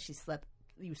 people that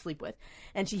you sleep with.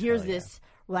 And she hears this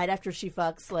right after she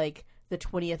fucks like the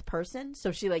 20th person.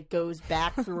 So she like goes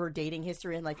back through her dating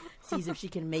history and like sees if she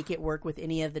can make it work with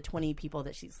any of the 20 people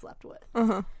that she's slept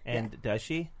with. And does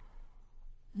she?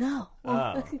 No.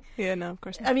 Oh. Yeah, no, of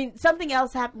course not. I mean, something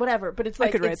else happened, whatever. But it's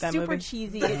like could write it's that super movie.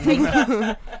 cheesy. It takes, I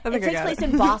it think I takes got place it.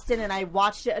 in Boston, and I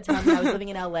watched it a ton when I was living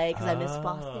in LA because I miss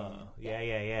Boston. Oh,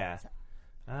 yeah.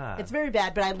 Ah. It's very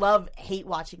bad, but I hate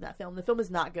watching that film. The film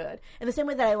is not good. In the same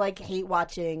way that I hate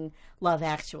watching Love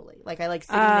Actually. Like, I like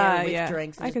sitting there with yeah.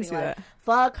 drinks and I just can being see like, that.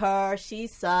 fuck her, she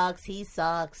sucks, he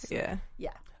sucks. Yeah.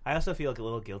 Yeah. I also feel a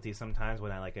little guilty sometimes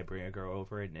when I bring a girl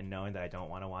over and knowing that I don't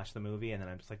want to watch the movie, and then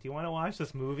I'm just like, "Do you want to watch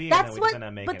this movie?" And That's then we what, just end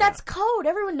up making but that's out. code.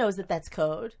 Everyone knows that that's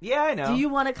code. Yeah, I know. Do you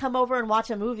want to come over and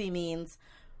watch a movie means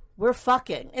we're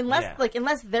fucking. Unless Yeah.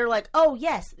 unless they're like, oh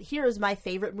yes, here's my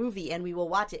favorite movie and we will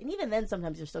watch it. And even then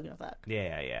sometimes you're still gonna fuck.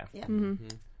 Yeah. Yeah.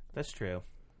 That's true.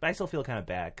 But I still feel kind of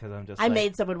bad because I'm just. I like,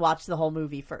 made someone watch the whole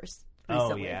movie first. Oh,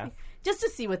 Recently, yeah? just to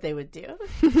see what they would do.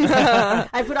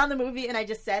 I put on the movie and I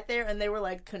just sat there and they were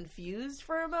like confused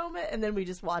for a moment and then we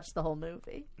just watched the whole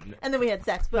movie and then we had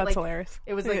sex. But That's like hilarious.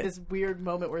 it was like Yeah. this weird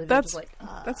moment where they're That's just like,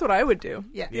 that's what I would do.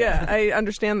 Yeah. Yeah, I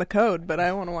understand the code, but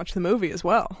I want to watch the movie as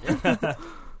well.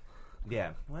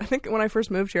 Yeah. I think when I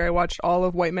first moved here, I watched all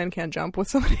of White Men Can't Jump with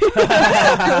somebody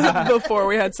before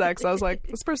we had sex. I was like,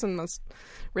 this person must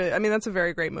really. I mean, that's a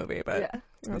very great movie, but Yeah.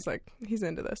 I was like, he's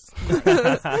into this.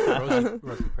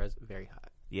 Rosie Perez, very hot.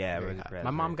 Yeah, Very Rosie hot. Perez,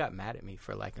 My mom right. got mad at me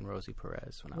for liking Rosie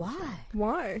Perez when I was young. why?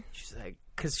 Why? She's like,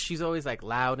 because she's always like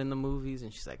loud in the movies,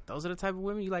 and she's like, those are the type of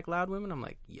women you like, loud women. I'm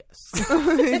like, yes. No,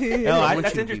 want that's you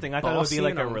to be interesting. I thought it would be bossy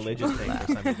like and a I want you to religious be thing loud. or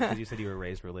something because you said you were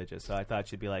raised religious. So I thought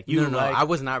she'd be like, you no, like. I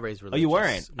was not raised religious. you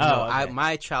weren't? No, Oh, okay.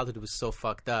 my childhood was so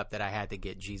fucked up that I had to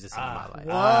get Jesus into my life.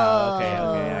 Oh, okay.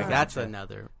 I got That's you.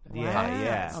 another.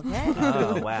 Yeah. Okay.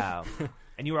 Oh, wow.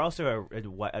 And you were also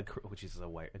a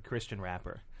Christian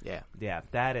rapper. Yeah. Yeah,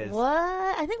 that is. What?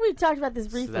 I think we talked about this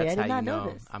So briefly. that's I did how not you know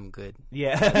know this. I'm good.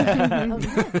 Yeah.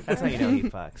 That's how you know he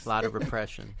fucks. A lot of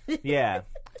repression. Yeah.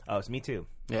 Oh, it's me too.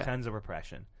 Yeah. Tons of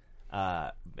repression.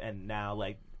 And now,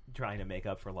 like, trying to make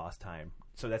up for lost time.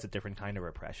 So that's a different kind of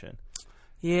repression.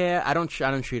 Yeah, I don't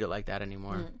treat it like that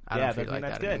anymore. I don't Yeah, treat it like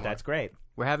that's that good. anymore. That's great.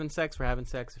 We're having sex. We're having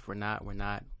sex. If we're not, we're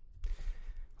not.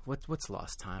 What's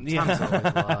lost time? Yeah. Time's always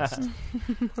lost.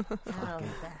 I don't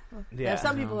like that. Yeah. There's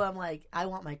some people I'm like, I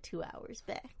want my 2 hours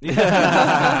back.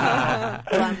 Yeah.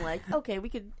 So I'm like, okay, we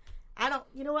could. I don't.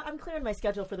 You know what? I'm clearing my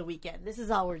schedule for the weekend. This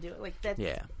is all we're doing. Like that's.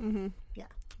 Yeah.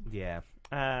 Yeah.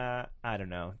 I don't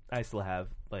know. I still have,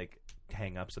 like,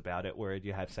 hang-ups about it where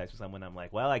you have sex with someone. I'm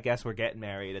like, well, I guess we're getting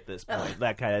married at this point.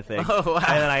 That kind of thing. Oh, wow.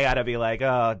 And then I gotta be like,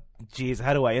 oh, geez,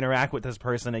 how do I interact with this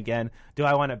person again? Do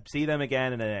I want to see them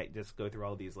again? And then I just go through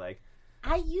all these, like,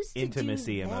 I used to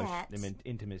intimacy do that,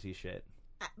 intimacy shit.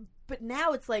 but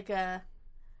now it's like a.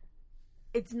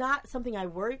 It's not something I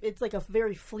worry. It's like a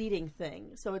very fleeting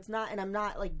thing. So it's not, and I'm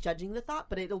not like judging the thought,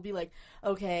 but it'll be like,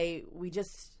 okay, we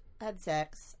just had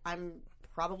sex. I'm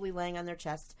probably laying on their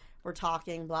chest. We're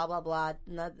talking, blah blah blah.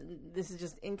 This is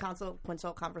just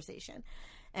inconsequential conversation,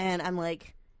 and I'm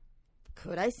like,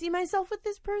 could I see myself with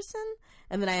this person?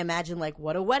 And then I imagine like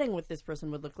what a wedding with this person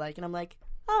would look like, and I'm like,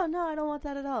 oh no, I don't want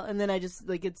that at all. And then I just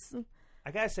like it's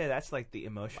I gotta say that's like the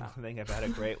emotional thing about a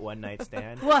great one night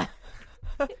stand. What?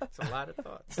 It's a lot of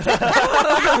thoughts.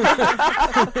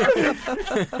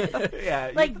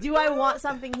 Yeah, Like, do I want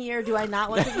something here? Do I not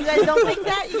want something? You guys don't think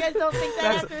that? You guys don't think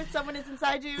that after someone is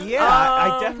inside you? yeah,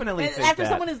 I definitely think After that.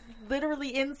 someone is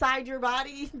literally inside your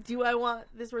body, do I want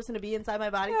this person to be inside my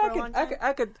body for a long time?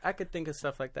 I could think of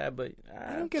stuff like that, but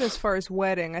I don't get as far as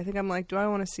wedding. I think I'm like, do I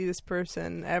want to see this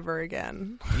person ever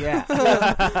again?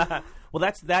 Yeah. Well,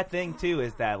 that's that thing too.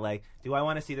 Is that like, do I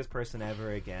want to see this person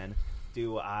ever again?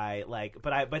 Do I like?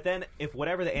 But then if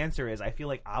whatever the answer is, I feel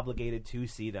like obligated to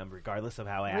see them regardless of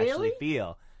how I actually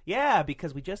feel. Yeah,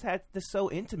 because we just had this so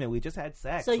intimate. We just had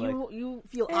sex. So like, you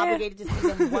feel obligated to see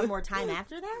them one more time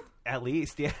after that? at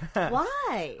least, yeah.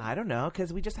 Why? I don't know,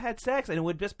 because we just had sex, and it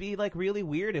would just be like really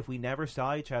weird if we never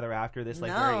saw each other after this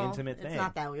like very intimate thing. It's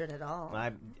not that weird at all.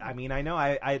 I mean, I know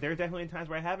I there are definitely times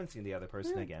where I haven't seen the other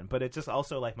person again, but it's just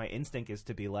also like my instinct is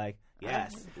to be like,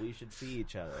 yes, we should see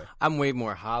each other. I'm way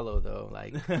more hollow though.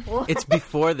 Like it's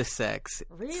before the sex.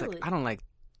 Really? It's like, I don't like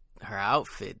her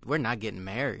outfit. We're not getting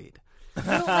married. You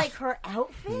don't like her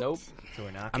outfit? Nope. So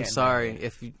we're not. I'm getting sorry married.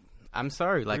 if you. I'm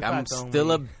sorry. Like Your I'm thoughts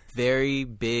still only. a very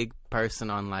big person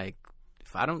on like.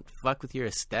 If I don't fuck with your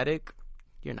aesthetic,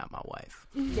 you're not my wife.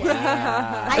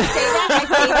 Yeah. I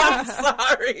say that.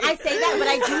 Sorry. I say that, but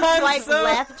I do swipe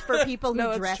left for people who No,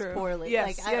 it's dress true. poorly.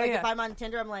 Yes, Like, yeah, if I'm on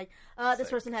Tinder, I'm like, this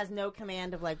person has no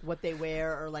command of like what they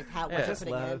wear or like how what they're Just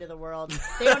putting love. into the world.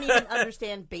 They don't even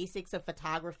understand basics of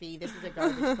photography. This is a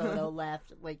garbage photo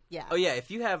left. Like, yeah. Oh yeah, if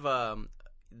you have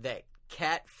that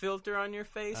cat filter on your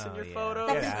face in your yeah. photo,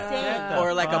 That's Get insane. the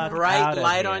or like a fuck bright out of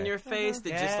light here. on your face that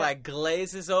just Get- like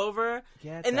glazes over.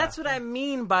 Get And the that's what I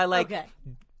mean by like Okay.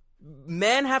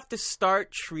 men have to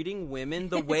start treating women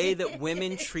the way that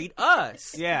women treat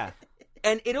us. Yeah.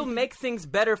 And it'll make things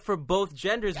better for both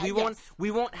genders. We Yes.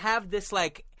 won't have this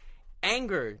like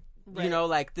anger, Right. you know,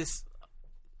 like this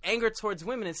anger towards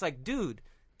women. It's like, dude,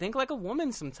 think like a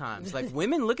woman sometimes. Like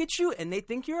women look at you and they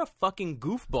think you're a fucking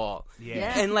goofball.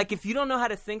 Yeah. And like if you don't know how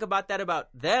to think about that about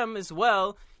them as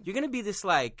well, you're gonna be this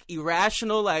like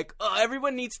irrational, like, oh,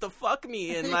 everyone needs to fuck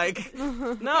me, and like, no.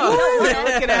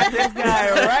 Looking at this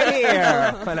guy right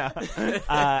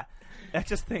here. I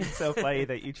just think it's so funny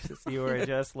that you were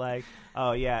just like,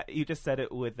 oh yeah, you just said it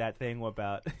with that thing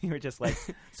about you were just like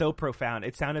so profound.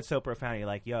 It sounded so profound. You're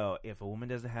like, yo, if a woman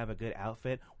doesn't have a good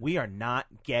outfit, we are not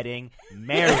getting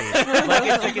married. Like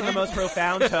it's like in the most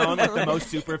profound tone, like the most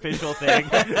superficial thing.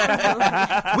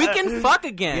 We can fuck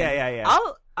again. Yeah.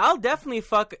 I'll definitely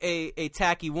fuck a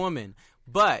tacky woman,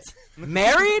 but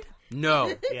married?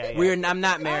 No. Yeah. I'm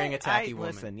not marrying a tacky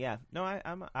woman. Listen, yeah, no,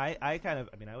 I kind of,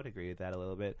 I mean, I would agree with that a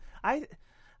little bit. I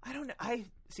don't know. I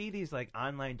see these like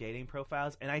online dating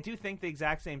profiles, and I do think the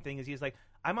exact same thing as you. Is like,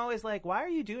 I'm always like, why are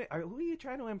you doing? Who are you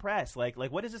trying to impress? Like,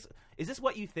 what is this? Is this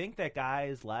what you think that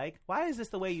guys like? Why is this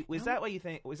the way? Is that what you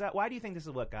think? Why do you think this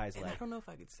is what guys And like? I don't know if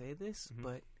I could say this, Mm-hmm.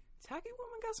 but tacky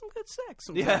women got some good sex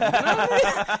sometimes. You know what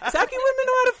I mean? Tacky women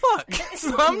know how to fuck.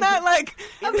 So I'm not like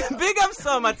big ups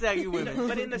on my tacky women.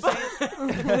 But in the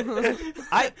same,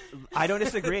 I don't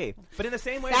disagree. But in the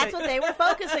same way, That's that- what they were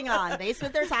focusing on. They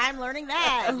spent their time learning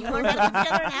that. You learned how to put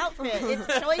together an outfit.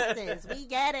 It's choices. We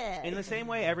get it. in the same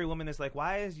way, every woman is like,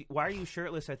 why are you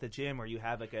shirtless at the gym, or you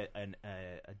have like a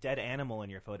dead animal in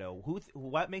your photo?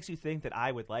 What makes you think that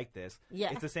I would like this?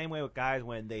 Yeah. It's the same way with guys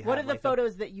when they. What are have, the like,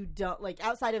 photos that you don't like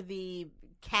outside of the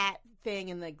cat thing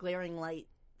and the glaring light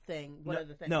thing? What are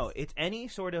the things? No, it's any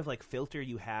sort of like filter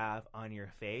you have on your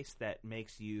face that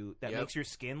makes you makes your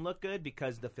skin look good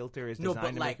because the filter is No, designed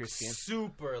but to like make your skin.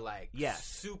 super like Yes.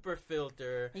 super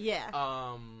filter. Yeah.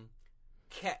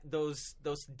 Those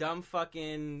dumb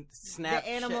fucking snap The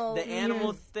animal- the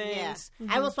animal Yeah. things.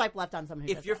 I will swipe left on someone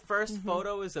who If does your that. first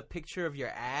photo is a picture of your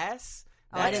ass,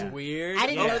 Oh, I that's didn't- weird. I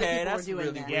didn't know that okay, people were that's doing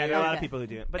really that. weird. Yeah, there are a lot of Okay. people who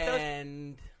do it, but those,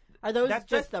 And Are those That's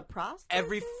just just the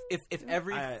prostitutes? if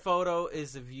every photo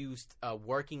is of you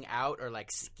working out or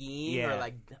like skiing Yeah. or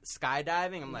like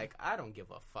skydiving, I'm like, I don't give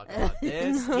a fuck about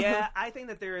this. yeah, I think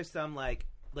that there is some like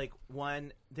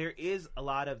there is a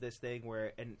lot of this thing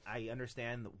where, and I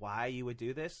understand why you would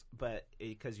do this, but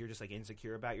because you're just like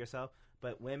insecure about yourself.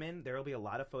 But women, there will be a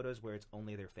lot of photos where it's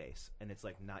only their face, and it's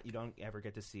like you don't ever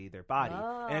get to see their body,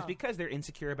 and it's Oh. because they're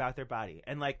insecure about their body,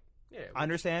 and like. Yeah,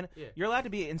 Understand? yeah. You're allowed to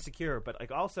be insecure, but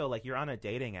like also like you're on a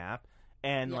dating app,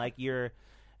 and Yeah. like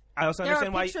I also There are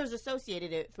understand why. pictures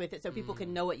associated with it so people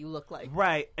can know what you look like.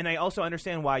 Right, and I also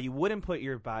understand why you wouldn't put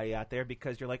your body out there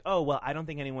because you're like, oh well, I don't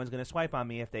think anyone's going to swipe on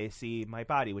me if they see my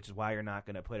body, which is why you're not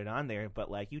going to put it on there. But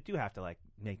like, you do have to like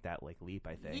make that like leap,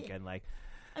 I think, Yeah. and like,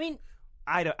 I mean,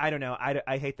 I don't know.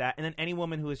 I hate that. And then any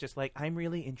woman who is just like, I'm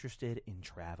really interested in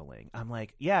traveling. I'm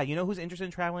like, yeah, you know who's interested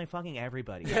in traveling? Fucking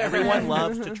everybody. Everyone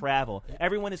loves to travel.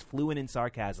 Everyone is fluent in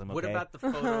sarcasm. Okay? What about the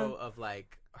photo of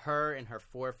like her and her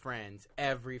 4 friends?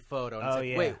 Every photo. And it's like,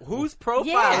 yeah. wait, whose profile?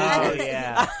 Yeah. Is this?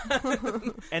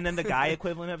 Yeah. And then the guy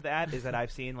equivalent of that is that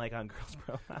I've seen like on girls'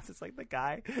 profiles. It's like the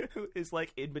guy who is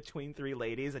like in between 3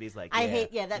 ladies, and he's like, I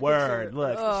hate that word. picture.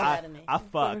 Look, Out of me. I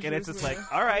fuck, and it's just like,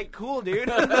 all right, cool, dude.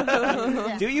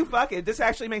 Yeah. Do you fuck it? This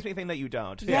actually makes me think that you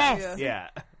don't. Yes. Yeah.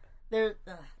 They're,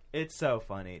 It's so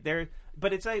funny.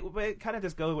 But it's like, but it kind of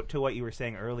just go to what you were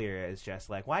saying earlier. Is just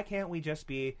like, why can't we just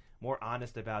be more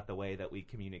honest about the way that we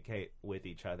communicate with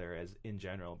each other, as in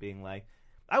general, being like,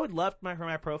 I would love for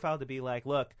my profile to be like,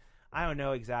 look, I don't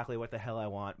know exactly what the hell I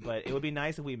want, but it would be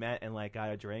nice if we met and like got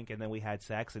a drink and then we had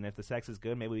sex, and if the sex is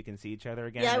good, maybe we can see each other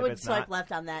again. yeah, I if would it's swipe not,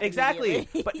 left on that. exactly.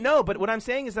 But what I'm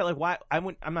saying is that like, why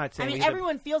I'm not saying. I mean,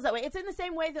 everyone feels that way. It's in the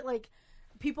same way that like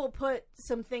people put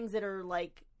some things that are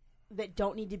like that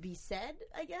don't need to be said.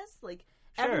 I guess like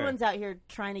Sure. everyone's out here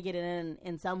trying to get it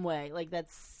in some way. Like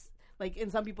that's like,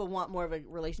 and some people want more of a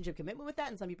relationship commitment with that,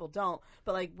 and some people don't.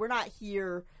 But like, we're not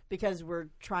here because we're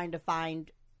trying to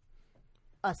find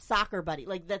a soccer buddy.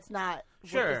 Like that's not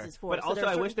Sure, what this is for. but So also there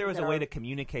are I wish certain there was things a way that to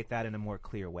communicate that in a more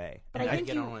clear way. But I I think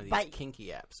get you on one of these by- kinky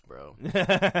apps, bro.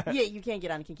 yeah, you can't get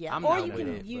on a kinky app, I'm or not you with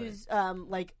can it, use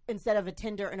like instead of a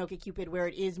Tinder and OkCupid, where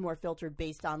it is more filtered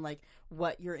based on like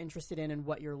what you're interested in and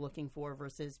what you're looking for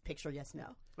versus picture yes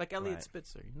no. Like Elliot Right.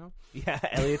 Spitzer, you know? Yeah,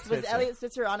 Elliot Was Spitzer. Elliot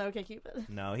Spitzer on OkCupid?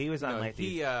 No, he was on No, like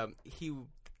these. he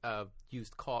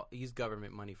used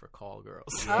government money for call girls.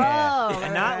 Yeah. Oh,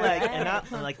 and not right,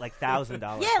 like right. $1,000.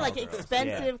 Yeah, like call girls.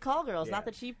 expensive call girls, Yeah. not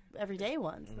the cheap everyday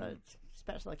ones, the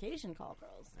special occasion call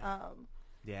girls.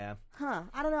 Yeah.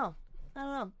 I don't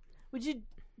know. Would you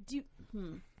do?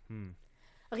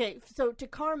 Okay, so to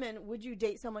Carmen, would you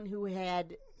date someone who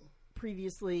had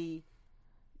previously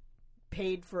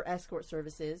paid for escort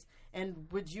services, and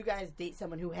would you guys date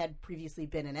someone who had previously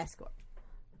been an escort?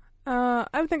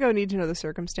 I think I would need to know the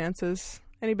circumstances.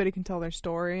 Anybody can tell their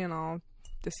story, and I'll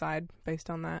decide based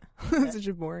on that. That's such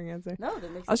a boring answer. No,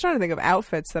 that makes I was trying to think of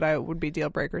outfits that would be deal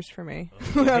breakers for me.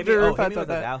 Hit After me Rupert with said those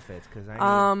that. outfits, because I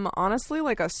Honestly,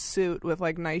 like a suit with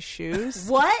like nice shoes.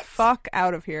 What? Fuck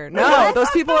out of here. No, those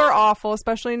people are awful,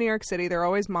 especially in New York City. They're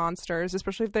always monsters,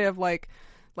 especially if they have like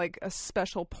a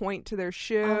special point to their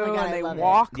shoe, Oh my God, and I they love it.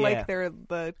 walk Yeah. like they're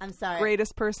the I'm sorry.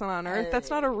 greatest person on earth. That's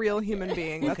not a real human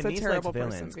being. That's a Kenise terrible likes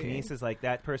person villains. being. Kenise is like,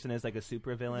 that person is like a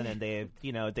super villain, and they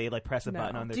like press a No.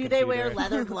 button on their Do computer. they wear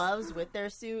leather gloves with their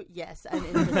suit? Yes, I'm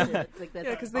interested. Like that's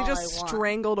Yeah, because they all just I want.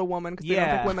 strangled a woman because they don't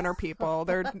Yeah. think women are people.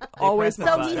 They're They always press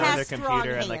the So button he on has their strong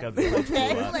computer, hands. and like a villain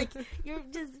Okay, blew up. like you're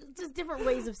just different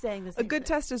ways of saying this. A good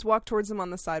test is walk towards them on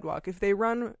the sidewalk. If they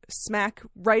run smack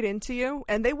right into you,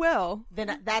 and they will, Then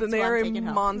that's then what they I'm are a taking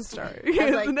home. monster. I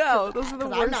was like, No, those are the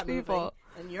 'cause I'm worst not people. moving,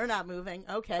 and you're not moving.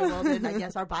 Okay, well then I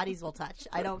guess our bodies will touch.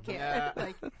 I don't care. Yeah.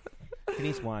 Like,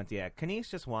 Kenise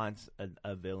just wants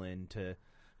a villain to.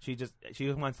 She just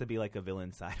wants to be like a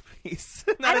villain side piece.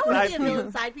 I Not don't a want side to be a villain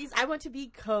piece. side piece. I want to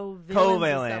be co-villain.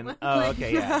 Co-villain. Oh,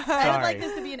 okay, yeah. I would like Sorry.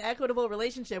 this to be an equitable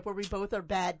relationship where we both are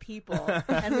bad people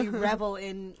and we revel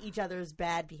in each other's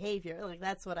bad behavior. Like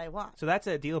that's what I want. So that's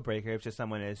a deal breaker if just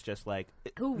someone is just like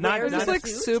Who not, wears They're not just a like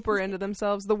suit? super into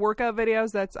themselves. The workout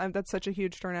videos, that's such a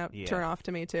huge turn Yeah. off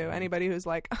to me too. Anybody who's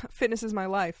like, fitness is my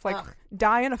life, like Ugh.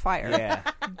 die in a fire, Yeah.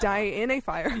 die in a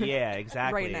fire. Yeah,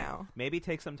 exactly. Right now. Maybe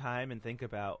take some time and think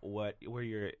about where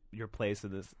your place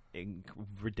in this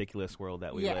ridiculous world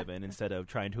that we Yeah. live in, instead of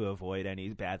trying to avoid any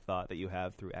bad thought that you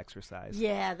have through exercise.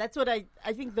 Yeah, that's what I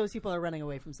think those people are running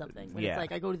away from something. When Yeah. it's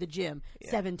like I go to the gym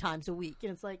 7 times a week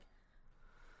and it's like,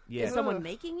 Yeah. is someone Ugh.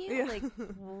 making you? Yeah. Like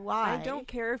why? I don't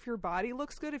care if your body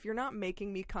looks good if you're not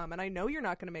making me come, and I know you're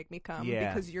not going to make me come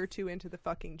Yeah. because you're too into the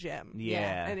fucking gym.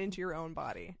 Yeah. And into your own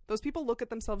body. Those people look at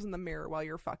themselves in the mirror while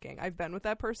you're fucking. I've been with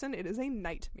that person. It is a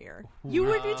nightmare. You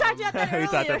talked about that we earlier.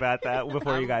 talked about that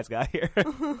before you guys got here.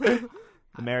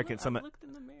 American, I some. looked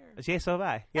in the mirror. Yeah, so have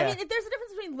I. Yeah. I mean, if there's a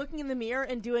difference between looking in the mirror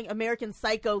and doing American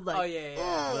Psycho, like, Oh yeah.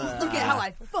 "Ugh, look at how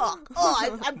I fuck.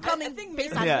 Oh, I'm coming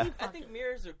based on Yeah. me I fucking. think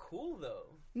mirrors are cool though.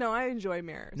 No, I enjoy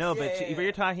mirrors. No, but Yeah.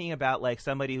 you're talking about like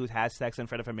somebody who has sex in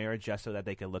front of a mirror just so that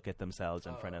they can look at themselves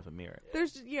in front of a mirror.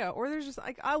 There's just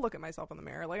like I'll look at myself in the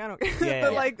mirror, like I don't, Yeah.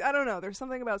 but like I don't know. There's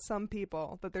something about some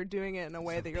people that they're doing it in a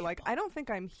way that you're like, I don't think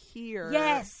I'm here.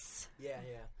 Yes. Yeah.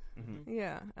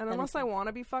 Yeah, and That unless makes I sense. want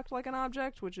to be fucked like an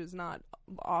object, which is not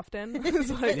often, it's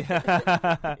like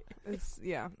it's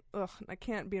Ugh, I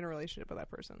can't be in a relationship with that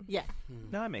person. Yeah,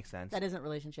 No, that makes sense. that isn't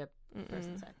relationship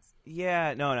person sex.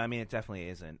 Yeah, no, I mean it definitely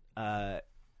isn't. I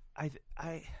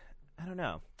I don't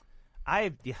know.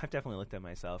 I've definitely looked at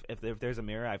myself. If there's a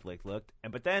mirror, I've like looked,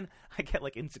 but then I get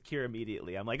like insecure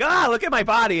immediately. I'm like, look at my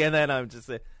body, and then I'm just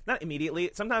not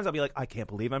immediately. Sometimes I'll be like, I can't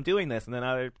believe I'm doing this, and then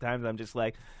other times I'm just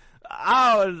like,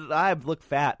 I look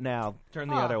fat now. Turn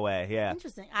the other way. Yeah,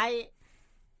 interesting. I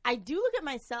do look at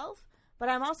myself, but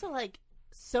I'm also like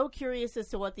so curious as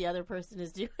to what the other person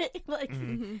is doing. Like,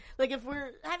 like if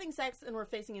we're having sex and we're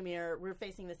facing a mirror, we're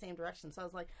facing the same direction. So I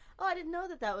was like, I didn't know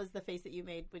that was the face that you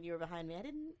made when you were behind me. Okay,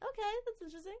 that's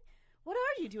interesting. What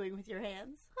are you doing with your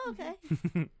hands? Okay.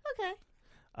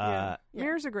 Okay.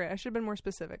 Mirrors are great. I should have been more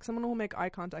specific. Someone who will make eye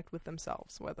contact with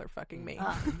themselves while they're fucking me.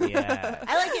 Yeah.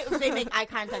 I like it if they make eye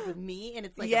contact with me and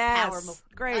it's like a power move.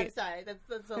 Great. I'm sorry, that's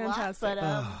a Fantastic. lot. But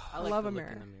I like love to a look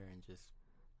mirror. in the mirror and just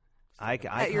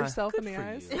At yourself in the for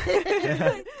eyes. you.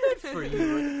 Good for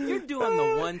you. You're doing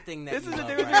the one thing that This you is the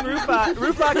love difference in right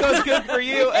Rupot. Rupot goes good for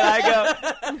you, and I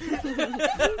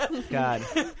go, God,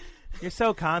 you're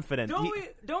so confident.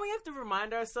 Don't we have to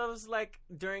remind ourselves, like,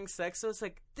 during sex, so it's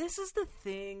like, this is the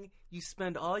thing you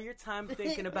spend all your time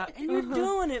thinking about, and you're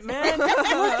doing it, man. Look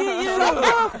at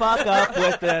you. Fuck up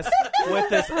with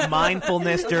this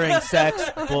mindfulness during sex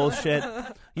bullshit.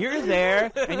 You're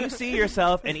there, and you see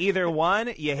yourself, and either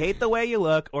one, you hate the way you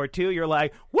look, or two, you're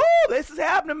like, woo, this is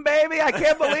happening, baby. I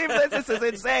can't believe this. This is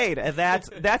insane. And that's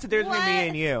the difference between me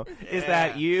and you, is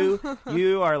that you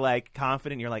are, like,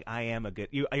 confident. You're like, I am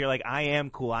you're like, I am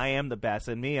cool. I am the best.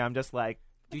 And me, I'm just like,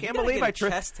 Dude, I can't believe I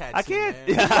chest tattoo. I can't. Man.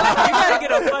 You gotta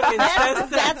get a fucking chest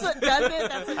tattoo. That's what does it.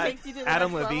 That's what takes you to the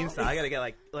Adam next Levine level. style. I gotta get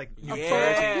like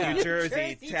Yeah. New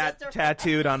Jersey just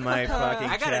tattooed on my fucking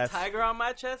I got chest. a tiger on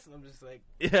my chest, and I'm just like,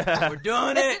 Yeah. we're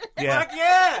doing it. Yeah. Fuck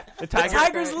yeah. The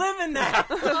tiger's living now.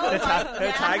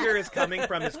 The tiger is coming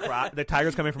from his crotch. The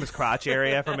tiger's coming from his crotch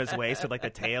area, from his waist. So like the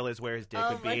tail is where his dick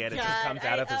would be, and it just comes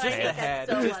out of his Just the pants. head.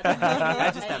 So Just much.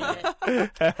 I just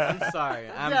have I'm sorry.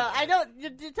 No, I don't.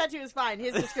 The tattoo is fine.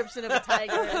 His description of a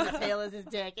tiger and the tail is his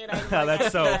dick. And Oh,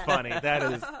 that's so funny. That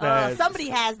is. Somebody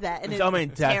has that. And Somebody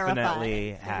it's definitely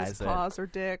terrifying. has His it. paws or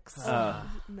dicks.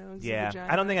 Nose, Yeah, vagina.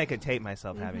 I don't think I could tape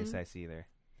myself having sex either.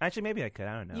 Actually, maybe I could.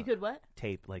 I don't know. You could what?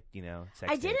 Tape, like,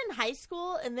 sex I did tape. in high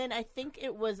school, and then I think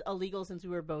it was illegal since we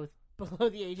were both below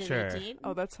the age Sure. of 18.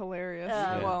 Oh, that's hilarious.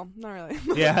 Yeah. Well, not really.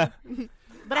 Yeah.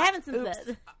 But I haven't since Oops.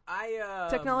 then.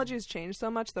 Technology has changed so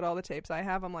much that all the tapes I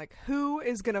have, I'm like, who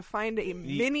is gonna find a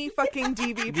mini fucking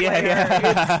DV player?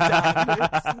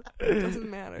 Yeah. It's done. It doesn't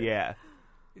matter. Yeah.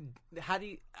 How do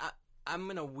you? I'm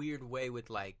in a weird way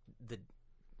with like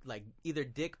either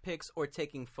dick pics or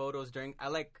taking photos during. I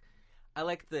like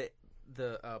the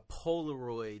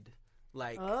Polaroid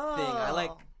thing. I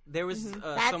like. There was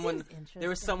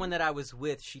someone that I was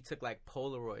with. She took like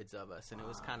Polaroids of us, and it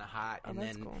was kind of hot. And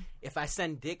that's then cool. if I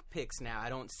send dick pics now, I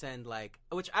don't send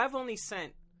which I've only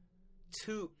sent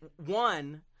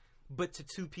one, but to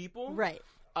two people. Right.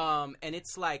 And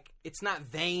it's like it's not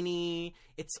veiny.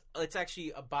 It's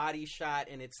actually a body shot,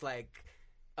 and it's like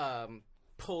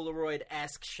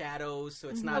Polaroid-esque shadows, so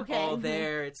it's not all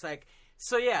there. It's like.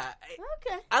 So yeah,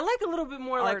 I like a little bit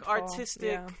more like Artful,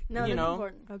 artistic. yeah. No, you that's know,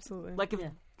 important. Absolutely.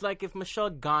 like if Michelle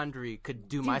Gondry could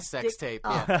do my sex tape,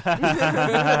 yeah.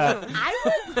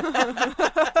 I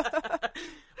would.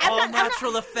 All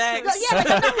natural effects. No, yeah, like,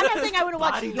 I'm not saying I would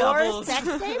watch Body your doubles. sex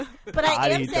tape, but I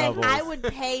am Body saying doubles. I would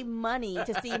pay money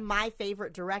to see my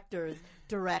favorite directors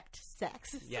direct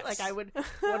sex. Yes. Like I would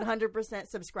 100%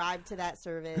 subscribe to that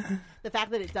service. The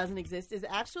fact that it doesn't exist is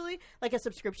actually like a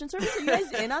subscription service. Are you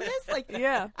guys in on this? Like,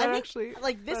 Yeah, I that think actually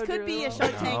like this would could really be a well.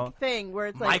 Shark No. Tank thing where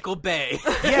it's like Michael Bay.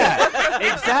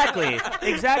 Yeah, exactly.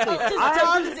 just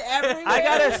dogs everywhere. I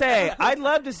gotta say, I'd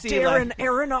love to see Darren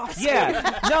Aronofsky.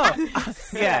 Yeah, no,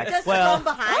 yeah. just Well, from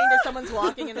behind as someone's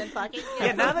walking and then fucking.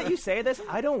 yeah. Now that you say this,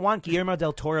 I don't want Guillermo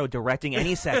del Toro directing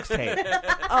any sex tape.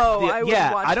 Oh, I would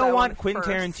watch I don't that want one Quentin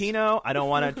first. Tarantino. I don't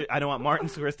want Martin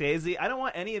Scorsese. I don't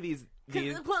want any of these. For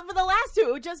the last two,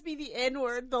 it would just be the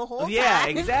N-word the whole time. Yeah,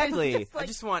 exactly. It's just I like,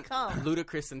 just want come.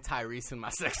 Ludacris and Tyrese in my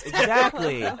sex tape.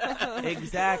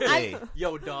 Exactly.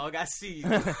 Yo, dog, I see you.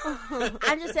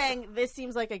 I'm just saying this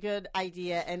seems like a good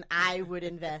idea, and I would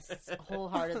invest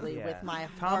wholeheartedly Yeah. with my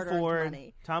Tom hard-earned Ford.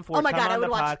 money. Tom Ford. Oh my come god, on I would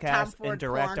the watch podcast Tom Ford and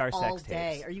direct porn our all sex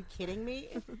day. tapes. Are you kidding me?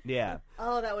 Yeah.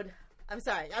 Oh, that would. I'm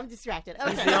sorry, I'm distracted.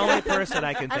 He's Okay. the only person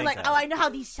I can I'm think like, of. oh, I know how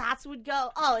these shots would go.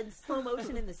 Oh, in slow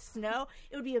motion in the snow,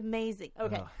 it would be amazing.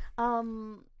 Okay,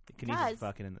 Can you guys. just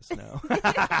fucking in the snow?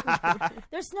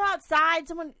 There's snow outside.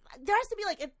 There has to be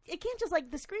like it can't just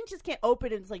like the screen just can't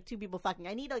open and it's like two people fucking.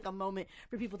 I need like a moment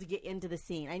for people to get into the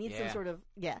scene. I need some Yeah. sort of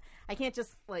I can't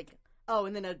just like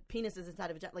and then a penis is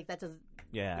inside of a like that does.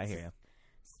 Yeah, I hear you.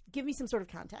 give me some sort of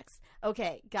context.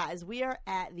 Okay, guys, we are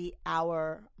at the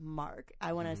hour mark.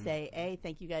 I want to say, A,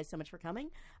 thank you guys so much for coming.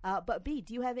 But B,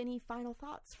 do you have any final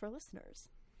thoughts for listeners?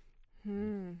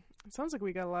 It sounds like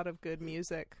we got a lot of good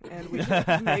music, and we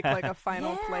should make like a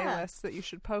final playlist that you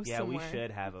should post somewhere. Yeah, we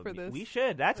should have for this. We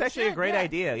should. That's actually a great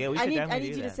idea. Yeah, we should definitely I need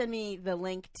do you that. to send me the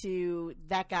link to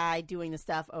that guy doing the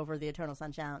stuff over the Eternal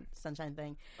Sunshine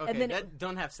thing. Okay, and then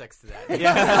don't have sex to that.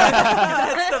 Yeah.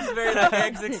 That stuff's very like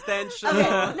existential.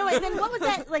 okay. No, wait, then what was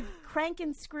that? Like Crank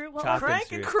and Screw? What was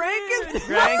Crank it? and Crank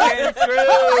Crank and What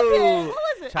Screw.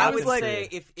 was it? Chop I would and say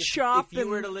Screw. if Chop you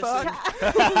were to and listen,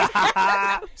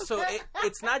 fuck. so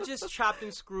it's not just chopped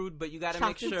and screwed, but you got to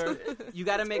make Chopped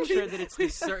and sure that it's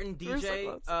this certain We're so DJ.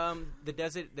 close. The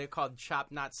desert, they're called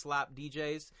Chop Not Slap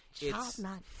DJs. Chop, not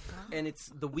slap. And it's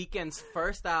The Weeknd's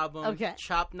first album, Okay.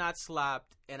 Chop Not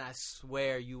Slapped, and I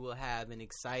swear you will have an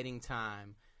exciting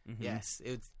time. Yes,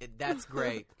 that's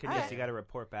great. Yes, you got to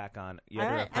report back on. You All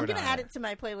have to right, I'm report gonna on add it to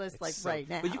my playlist like So- right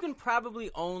now. But you can probably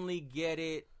only get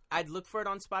it. I'd look for it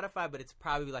on Spotify, but it's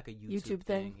probably like a YouTube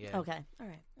thing. Yeah. Okay, all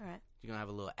right. You're gonna have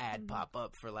a little ad pop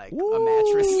up for like Woo! a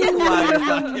mattress. while you're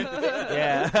fucking.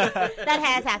 Yeah. That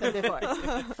has happened before.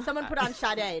 Someone put on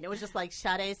Sade, and it was just like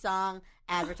Sade song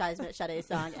advertisement, Sade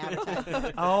song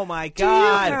advertisement. Oh my Do you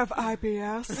God. have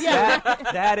IBS? Yeah.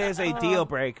 That is a deal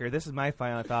breaker. This is my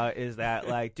final thought: is that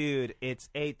like, dude, it's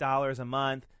 $8 a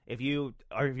month. If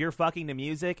you're fucking the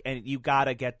music, and you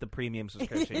gotta get the premium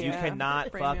subscription. You Yeah.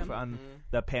 cannot Premium. fuck on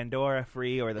the Pandora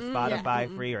free or the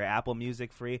Spotify free or Apple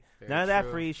Music free. None of that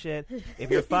true. free shit. If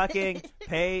you're fucking,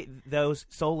 pay those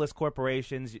soulless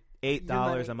corporations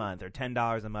 $8 a month or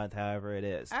 $10 a month, however it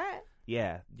is. All right,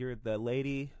 Yeah, the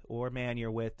lady or man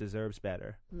you're with deserves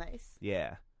better. nice.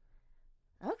 Yeah,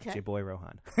 it's Okay. your boy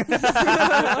Rohan. And was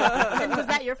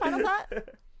that your final thought?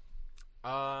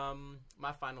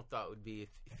 My final thought would be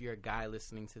if you're a guy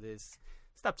listening to this,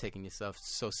 stop taking yourself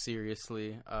so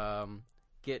seriously.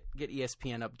 Get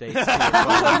ESPN updates to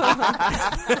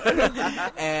your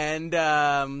phone. And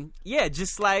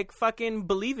just like fucking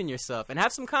believe in yourself and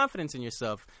have some confidence in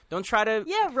yourself. Don't try to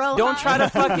Rohan. Don't try to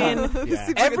fucking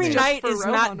Yeah. every it's just night for is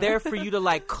Rohan. not there for you to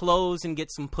like close and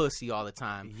get some pussy all the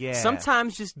time. Yeah.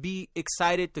 Sometimes just be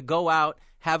excited to go out,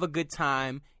 have a good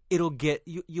time. It'll get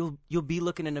you'll be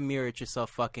looking in the mirror at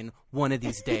yourself fucking one of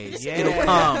these days. Yeah. It'll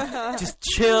come. Just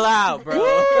chill out, bro.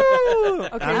 Okay,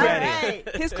 I'm All ready.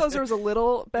 right. his closer was a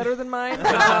little better than mine.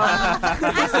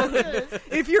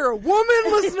 If you're a woman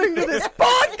listening to this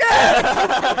podcast,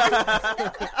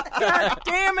 God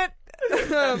damn it.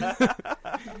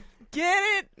 Get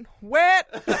it wet.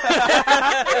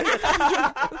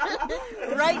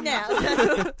 Right now.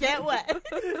 Get wet.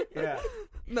 Yeah.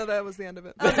 No, that was the end of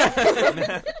it.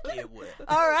 It will.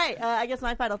 All right. I guess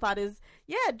my final thought is,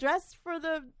 dress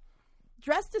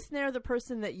to snare the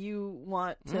person that you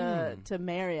want to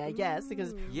marry, I guess,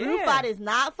 because Yeah. Rufat is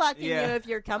not fucking Yeah. you if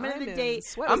you're coming I'm to the in date.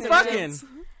 sweat I'm with fucking.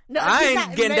 No, I she's ain't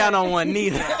not getting down married. on one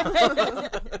neither.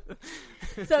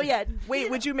 So yeah, Wait,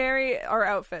 would you marry our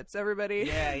outfits, everybody?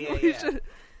 Yeah, yeah, We yeah. should-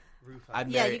 I'd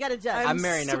yeah, marry- you got to judge. I'm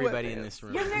marrying everybody in sweatpants. this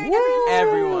room. You're marrying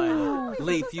Everyone.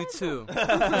 Leaf, you too.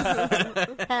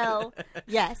 Hell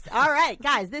yes. All right,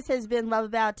 guys, this has been Love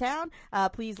About Town.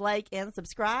 Please like and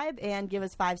subscribe and give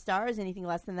us 5 stars. Anything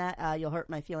less than that, you'll hurt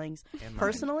my feelings And mine.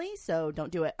 personally, so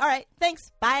don't do it. All right,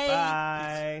 thanks. Bye.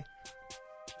 Bye.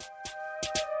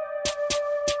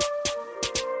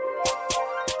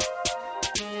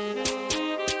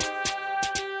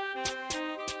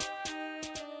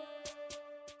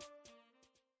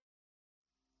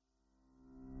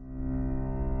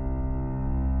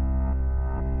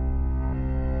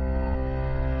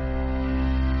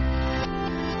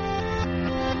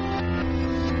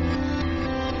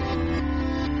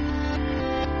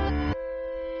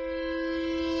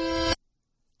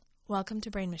 Welcome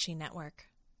to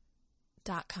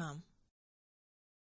BrainMachineNetwork.com.